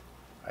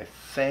I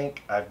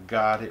think I've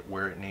got it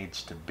where it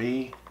needs to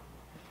be,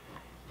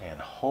 and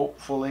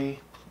hopefully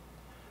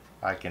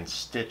I can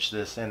stitch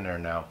this in there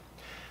now.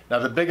 Now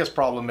the biggest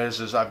problem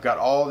is I've got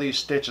all these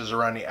stitches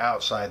around the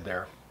outside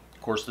there.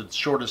 Of course, the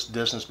shortest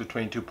distance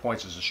between 2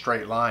 points is a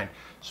straight line.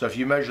 So if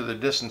you measure the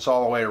distance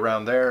all the way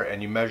around there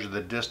and you measure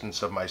the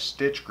distance of my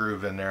stitch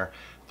groove in there,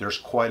 there's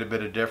quite a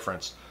bit of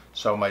difference.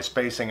 So my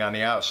spacing on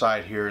the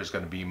outside here is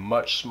going to be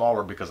much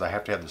smaller because I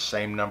have to have the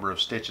same number of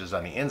stitches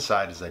on the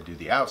inside as I do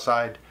the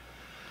outside.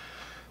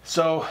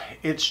 So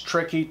it's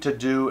tricky to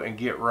do and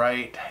get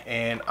right,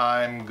 and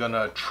I'm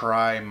gonna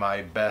try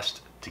my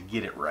best to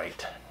get it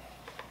right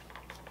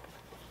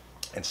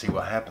and see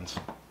what happens.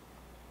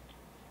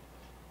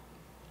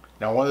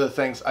 Now, one of the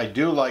things I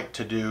do like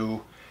to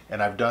do,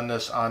 and I've done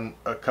this on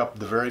a couple,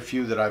 the very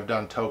few that I've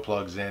done toe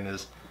plugs in,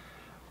 is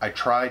I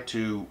try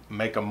to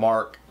make a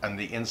mark on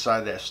the inside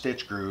of that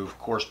stitch groove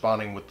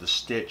corresponding with the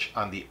stitch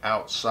on the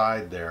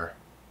outside there.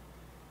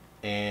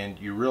 And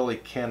you really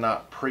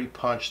cannot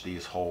pre-punch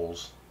these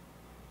holes,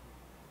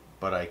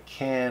 but I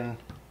can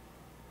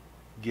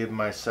give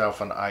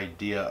myself an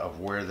idea of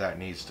where that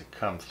needs to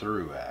come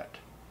through at.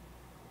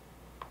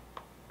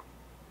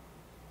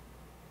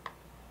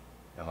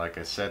 And like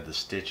I said, the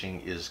stitching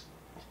is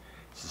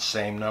it's the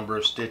same number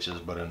of stitches,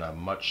 but in a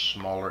much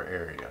smaller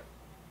area.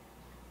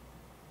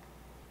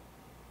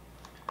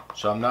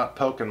 So I'm not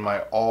poking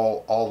my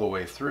all the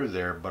way through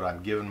there, but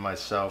I'm giving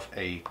myself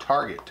a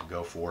target to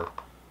go for,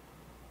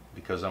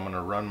 because I'm going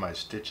to run my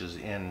stitches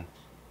in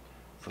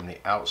from the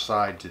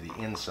outside to the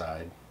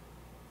inside.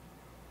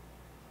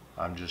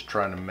 I'm just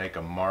trying to make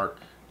a mark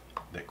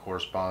that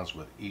corresponds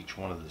with each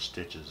one of the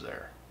stitches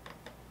there.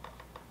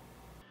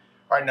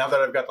 All right, now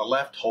that I've got the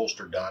left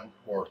holster done,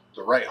 or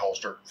the right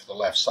holster for the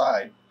left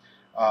side,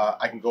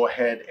 I can go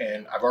ahead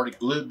and I've already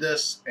glued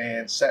this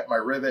and set my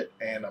rivet,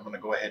 and I'm going to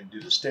go ahead and do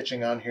the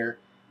stitching on here.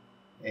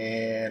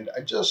 And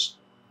I just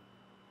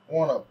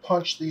want to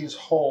punch these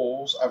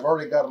holes. I've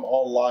already got them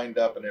all lined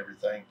up and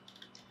everything.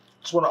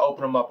 Just want to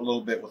open them up a little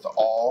bit with the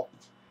awl.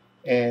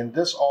 And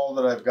this awl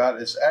that I've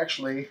got is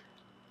actually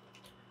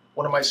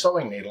one of my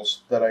sewing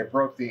needles that I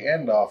broke the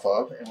end off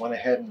of and went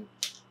ahead and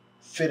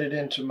fitted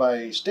into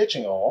my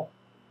stitching awl.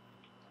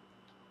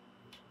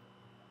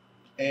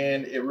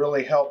 And it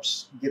really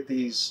helps get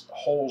these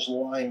holes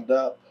lined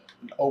up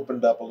and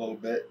opened up a little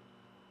bit.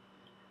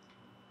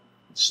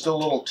 It's still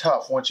a little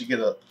tough once you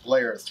get a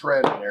layer of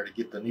thread in there to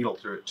get the needle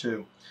through it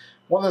too.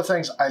 One of the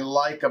things I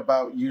like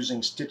about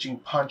using stitching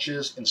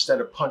punches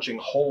instead of punching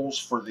holes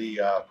for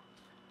the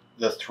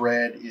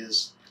thread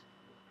is,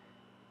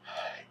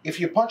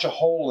 if you punch a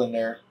hole in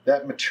there,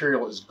 that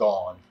material is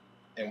gone.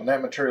 And when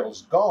that material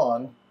is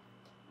gone,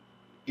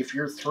 if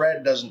your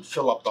thread doesn't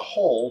fill up the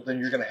hole, then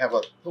you're going to have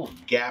a little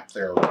gap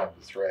there around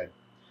the thread.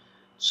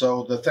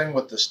 So the thing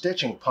with the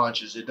stitching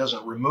punch is it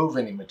doesn't remove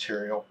any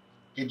material.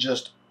 It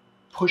just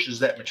pushes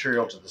that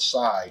material to the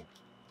side.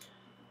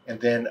 And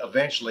then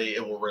eventually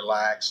it will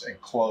relax and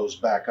close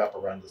back up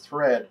around the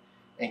thread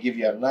and give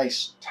you a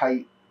nice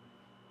tight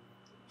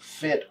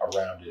fit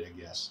around it, I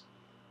guess.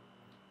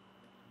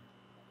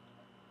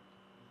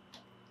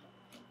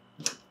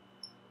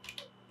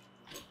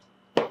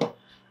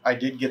 I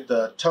did get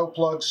the toe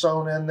plug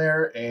sewn in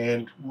there,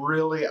 and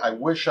really I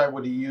wish I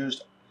would have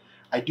used,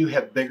 I do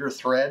have bigger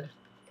thread.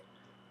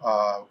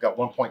 Got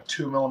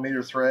 1.2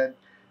 millimeter thread.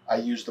 I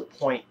used the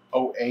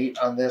 0.08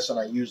 on this, and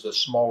I used the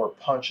smaller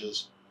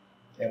punches.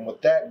 And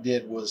what that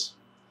did was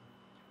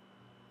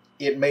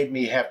it made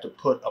me have to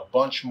put a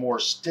bunch more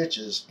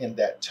stitches in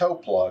that toe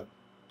plug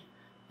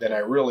than I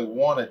really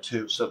wanted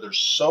to. So they're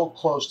so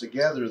close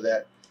together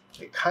that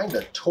it kind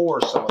of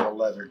tore some of the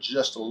leather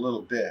just a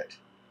little bit.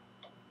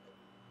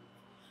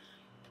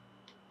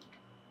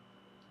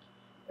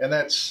 And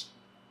that's,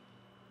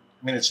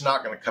 I mean, it's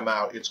not going to come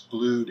out. It's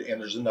glued, and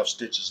there's enough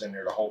stitches in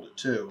there to hold it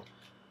too.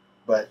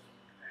 But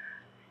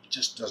it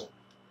just doesn't.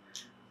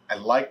 I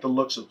like the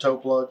looks of toe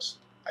plugs.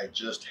 I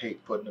just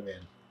hate putting them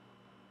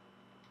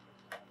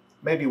in.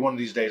 Maybe one of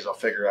these days I'll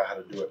figure out how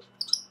to do it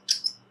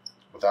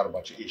without a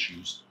bunch of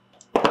issues.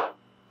 All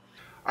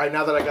right,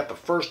 now that I got the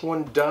first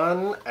one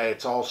done,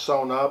 it's all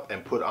sewn up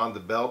and put on the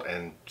belt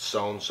and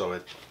sewn so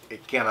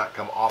it cannot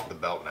come off the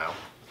belt now.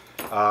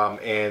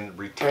 And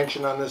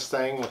retention on this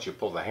thing, once you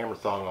pull the hammer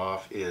thong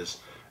off, is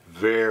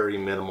very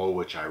minimal,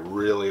 which I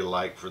really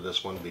like for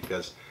this one,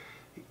 because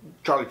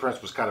Charlie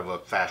Prince was kind of a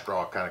fast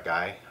draw kind of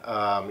guy,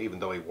 even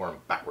though he wore them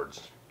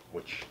backwards,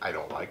 which I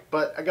don't like,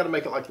 but I got to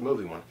make it like the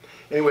movie one.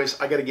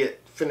 Anyways, I got to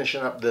get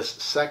finishing up this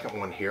second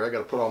one here. I got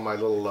to put all my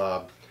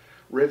little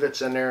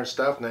rivets in there and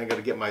stuff, and then I got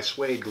to get my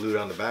suede glued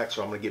on the back,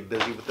 so I'm going to get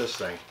busy with this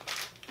thing.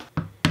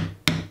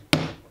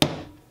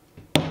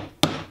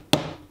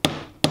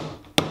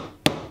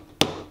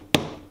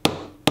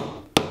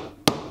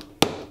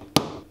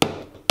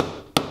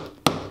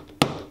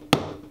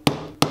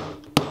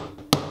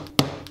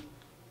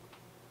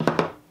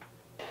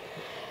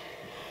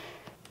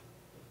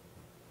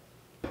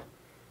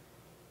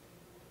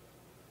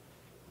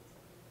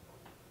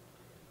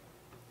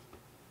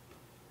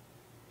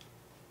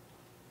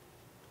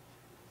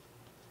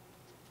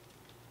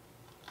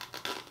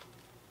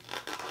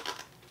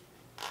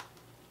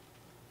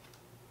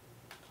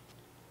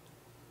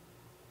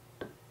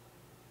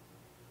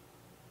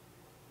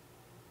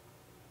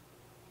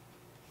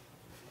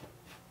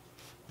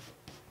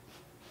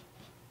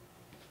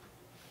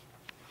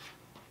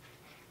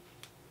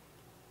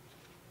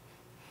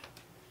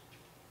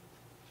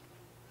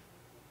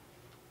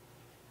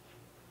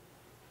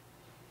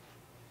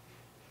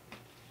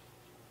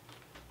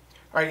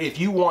 All right, if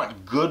you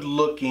want good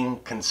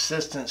looking,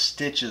 consistent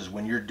stitches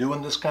when you're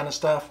doing this kind of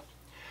stuff,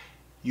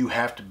 you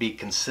have to be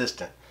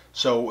consistent.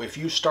 So if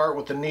you start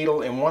with the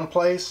needle in one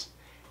place,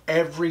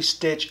 every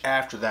stitch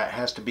after that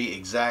has to be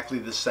exactly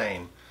the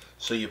same.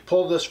 So you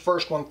pull this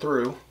first one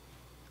through,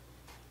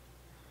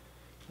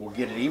 we'll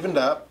get it evened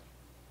up.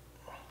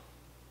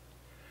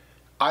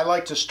 I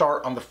like to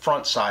start on the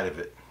front side of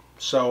it.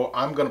 So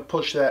I'm going to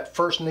push that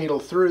first needle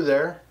through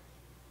there.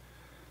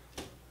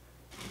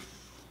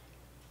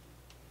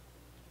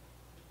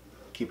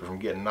 Keep it from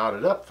getting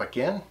knotted up if I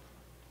can.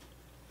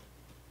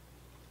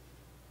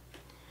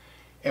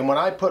 And when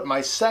I put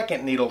my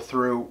second needle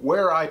through,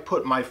 where I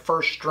put my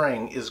first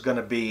string is going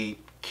to be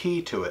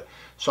key to it.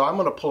 So I'm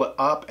going to pull it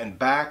up and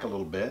back a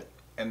little bit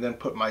and then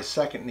put my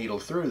second needle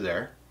through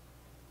there.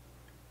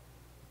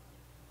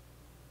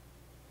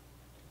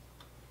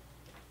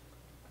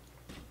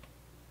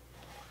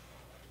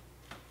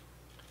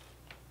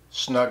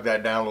 Snug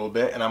that down a little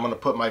bit, and I'm going to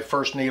put my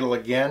first needle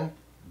again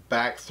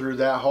back through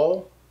that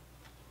hole.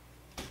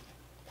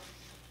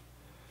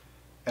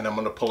 And I'm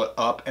going to pull it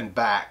up and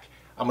back.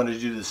 I'm going to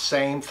do the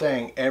same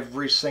thing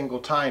every single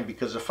time,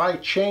 because if I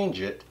change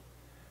it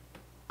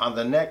on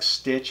the next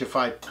stitch, if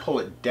I pull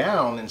it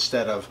down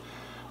instead of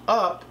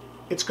up,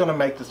 it's going to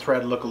make the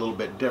thread look a little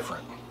bit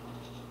different.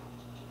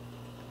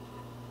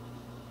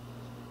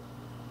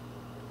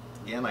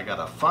 Again, I got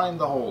to find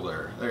the hole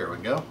there. There we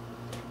go.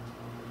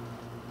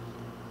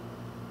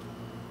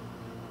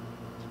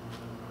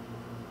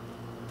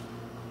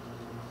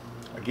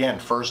 Again,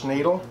 first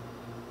needle.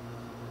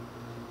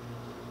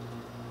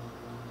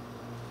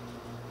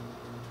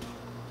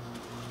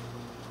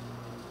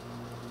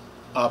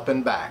 Up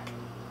and back.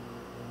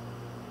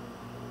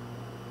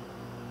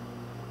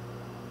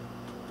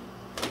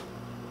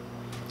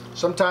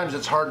 Sometimes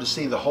it's hard to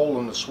see the hole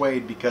in the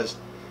suede because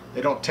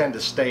they don't tend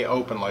to stay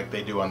open like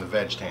they do on the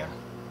veg tan.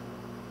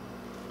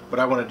 But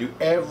I want to do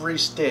every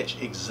stitch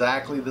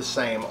exactly the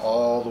same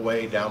all the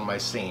way down my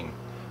seam.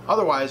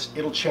 Otherwise,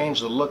 it'll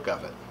change the look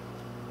of it.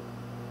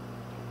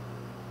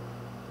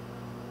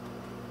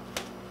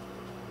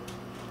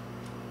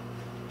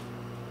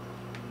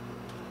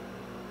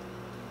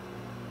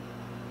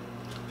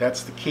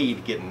 That's the key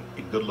to getting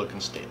a good looking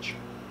stitch.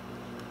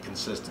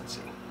 Consistency.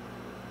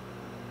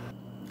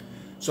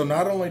 So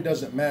not only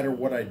does it matter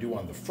what I do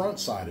on the front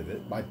side of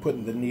it by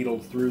putting the needle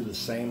through the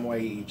same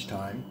way each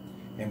time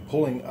and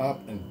pulling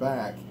up and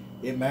back,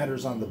 it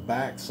matters on the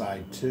back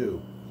side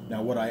too.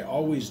 Now what I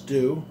always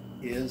do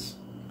is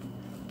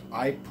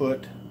I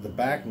put the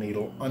back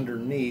needle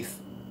underneath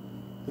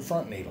the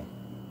front needle.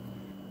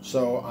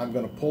 So I'm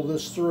going to pull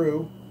this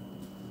through.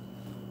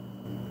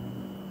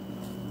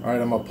 Alright,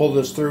 I'm going to pull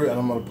this through and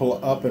I'm going to pull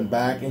it up and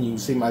back, and you can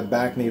see my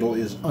back needle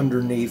is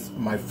underneath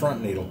my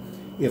front needle.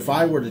 If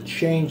I were to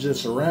change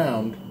this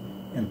around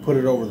and put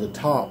it over the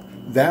top,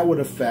 that would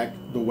affect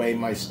the way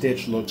my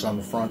stitch looks on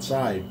the front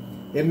side.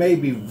 It may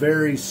be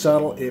very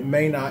subtle, it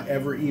may not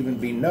ever even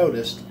be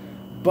noticed,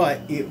 but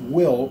it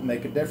will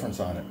make a difference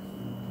on it.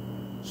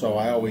 So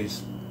I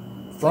always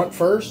front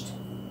first,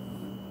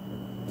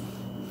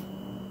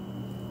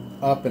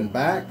 up and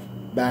back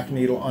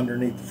needle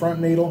underneath the front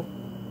needle,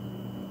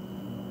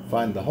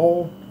 find the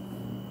hole,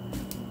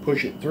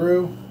 push it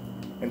through,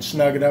 and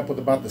snug it up with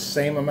about the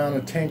same amount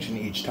of tension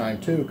each time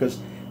too, because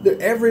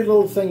every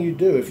little thing you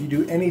do, if you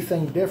do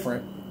anything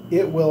different,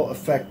 it will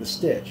affect the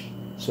stitch.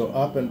 So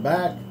up and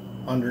back,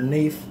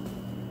 underneath,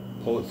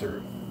 pull it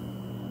through.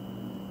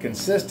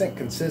 Consistent,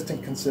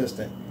 consistent,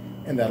 consistent,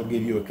 and that'll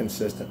give you a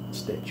consistent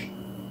stitch.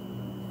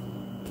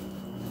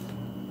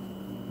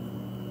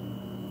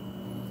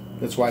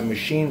 That's why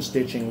machine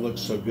stitching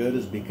looks so good,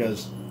 is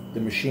because the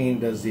machine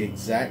does the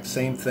exact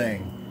same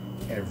thing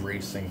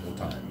every single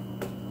time.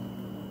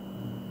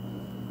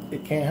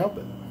 It can't help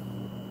it.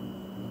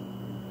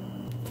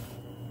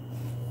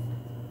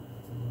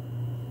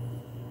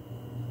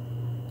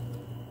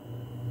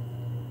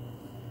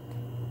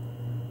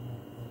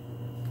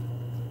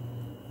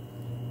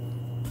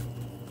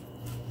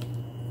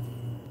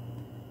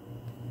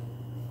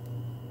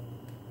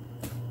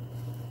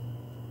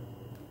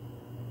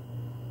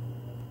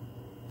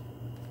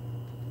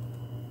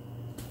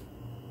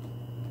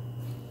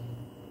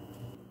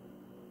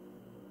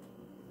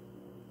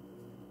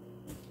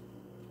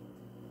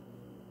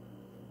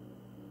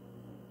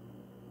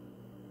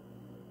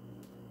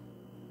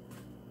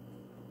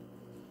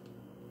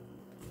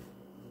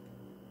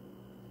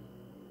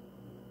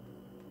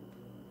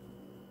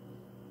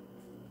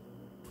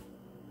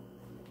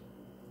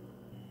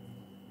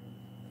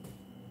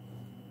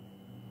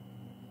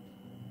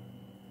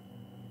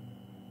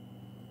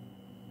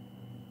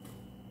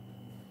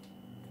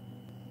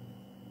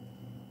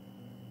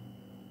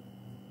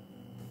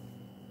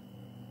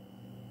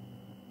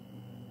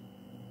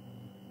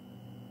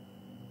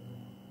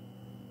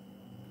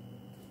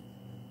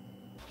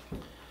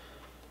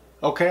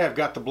 Okay, I've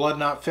got the blood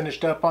knot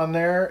finished up on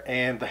there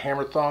and the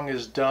hammer thong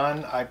is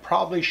done. I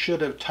probably should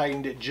have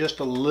tightened it just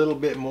a little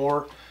bit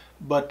more,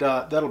 but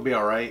that'll be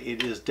all right.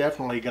 It is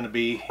definitely going to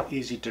be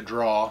easy to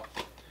draw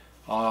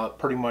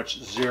Pretty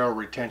much zero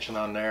retention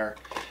on there.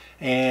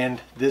 And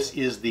this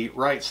is the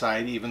right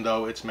side, even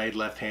though it's made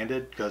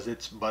left-handed because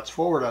it's butts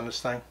forward on this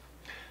thing.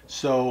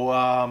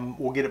 So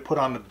we'll get it put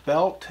on the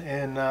belt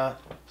and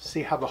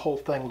see how the whole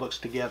thing looks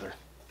together.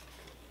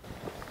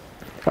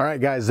 All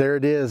right, guys, there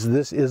it is.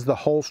 This is the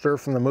holster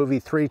from the movie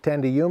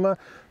 310 to Yuma,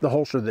 the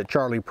holster that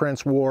Charlie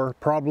Prince wore.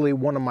 Probably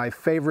one of my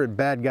favorite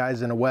bad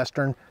guys in a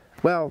Western.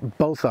 Well,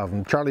 both of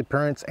them. Charlie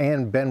Prince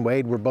and Ben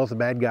Wade were both the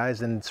bad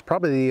guys, and it's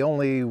probably the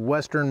only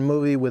Western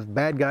movie with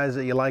bad guys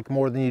that you like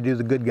more than you do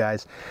the good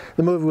guys.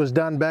 The movie was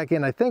done back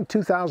in, I think,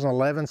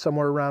 2011,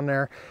 somewhere around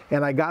there,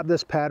 and I got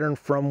this pattern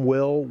from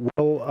Will.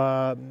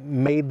 Will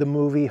made the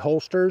movie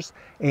holsters,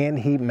 and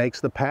he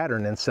makes the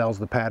pattern and sells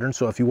the pattern.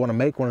 So if you want to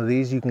make one of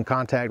these, you can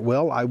contact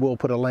Will. I will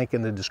put a link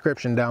in the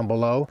description down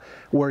below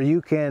where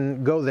you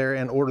can go there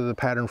and order the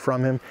pattern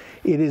from him.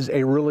 It is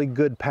a really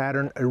good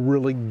pattern, a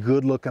really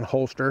good looking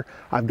holster.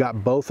 I've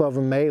got both of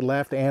them made,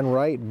 left and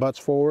right, butts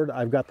forward.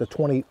 I've got the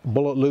 20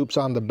 bullet loops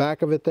on the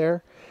back of it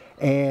there.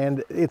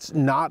 And it's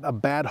not a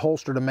bad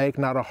holster to make,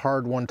 not a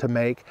hard one to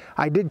make.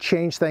 I did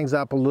change things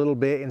up a little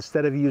bit.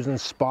 Instead of using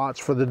spots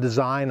for the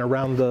design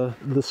around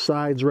the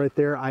sides right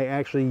there, I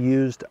actually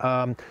used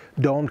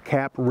domed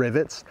cap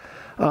rivets.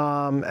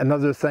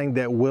 Another thing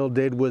that Will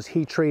did was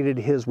he treated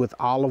his with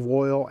olive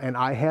oil, and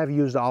I have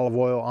used olive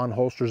oil on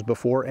holsters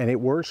before, and it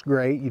works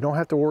great. You don't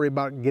have to worry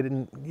about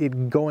getting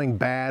it going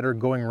bad or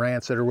going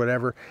rancid or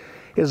whatever.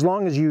 As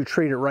long as you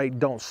treat it right,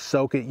 don't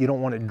soak it. You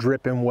don't want it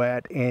dripping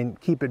wet, and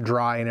keep it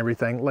dry and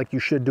everything like you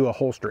should do a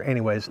holster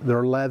anyways.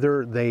 They're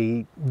leather,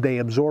 they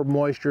absorb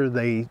moisture,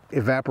 they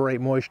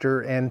evaporate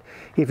moisture, and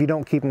if you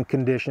don't keep them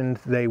conditioned,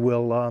 they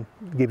will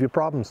give you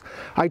problems.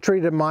 I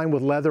treated mine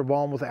with leather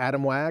balm with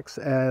Atom Wax,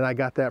 and I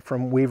got that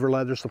from Weaver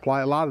Leather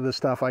Supply. A lot of this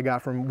stuff I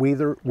got from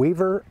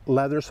Weaver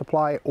Leather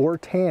Supply or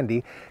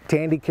Tandy.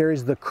 Tandy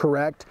carries the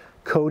correct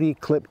Cody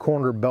clip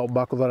corner belt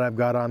buckle that I've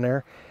got on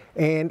there.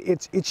 And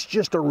it's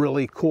just a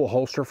really cool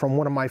holster from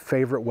one of my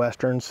favorite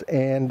Westerns.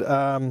 And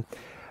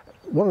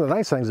one of the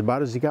nice things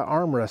about it is you got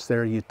armrests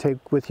there you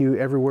take with you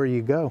everywhere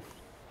you go.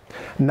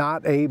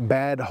 Not a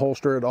bad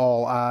holster at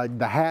all.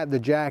 The hat, the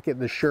jacket,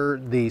 the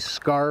shirt, the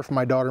scarf.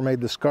 My daughter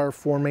made the scarf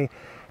for me.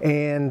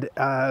 And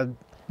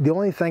the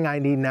only thing I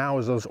need now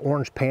is those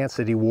orange pants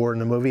that he wore in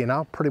the movie, and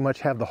I'll pretty much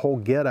have the whole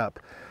getup.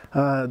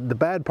 The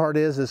bad part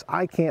is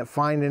I can't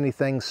find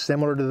anything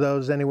similar to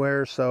those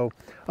anywhere. So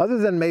other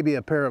than maybe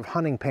a pair of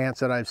hunting pants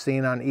that I've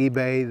seen on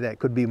eBay that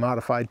could be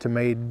modified to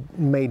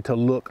made to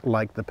look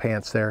like the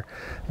pants there.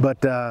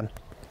 But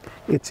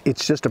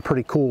it's just a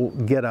pretty cool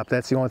getup.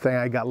 That's the only thing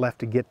I got left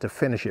to get to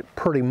finish it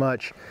pretty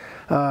much.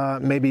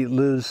 Maybe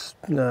lose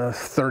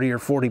 30 or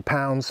 40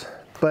 pounds.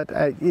 But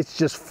it's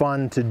just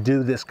fun to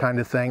do this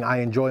kind of thing. I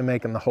enjoy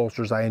making the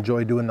holsters. I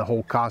enjoy doing the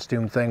whole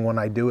costume thing when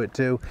I do it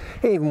too.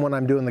 Even when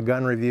I'm doing the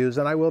gun reviews.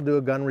 And I will do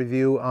a gun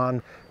review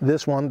on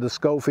this one, the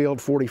Schofield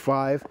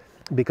 45,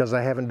 because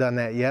I haven't done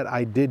that yet.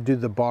 I did do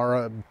the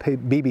Barra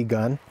BB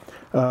gun.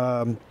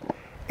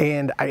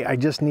 And I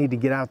just need to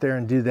get out there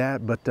and do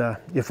that. But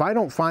if I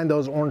don't find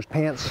those orange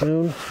pants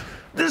soon,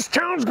 this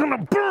town's gonna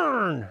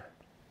burn!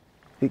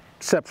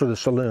 Except for the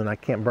saloon. I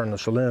can't burn the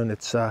saloon.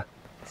 It's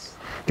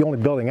the only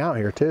building out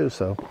here too.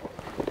 So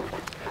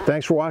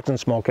thanks for watching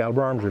Small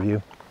Caliber Arms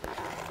Review.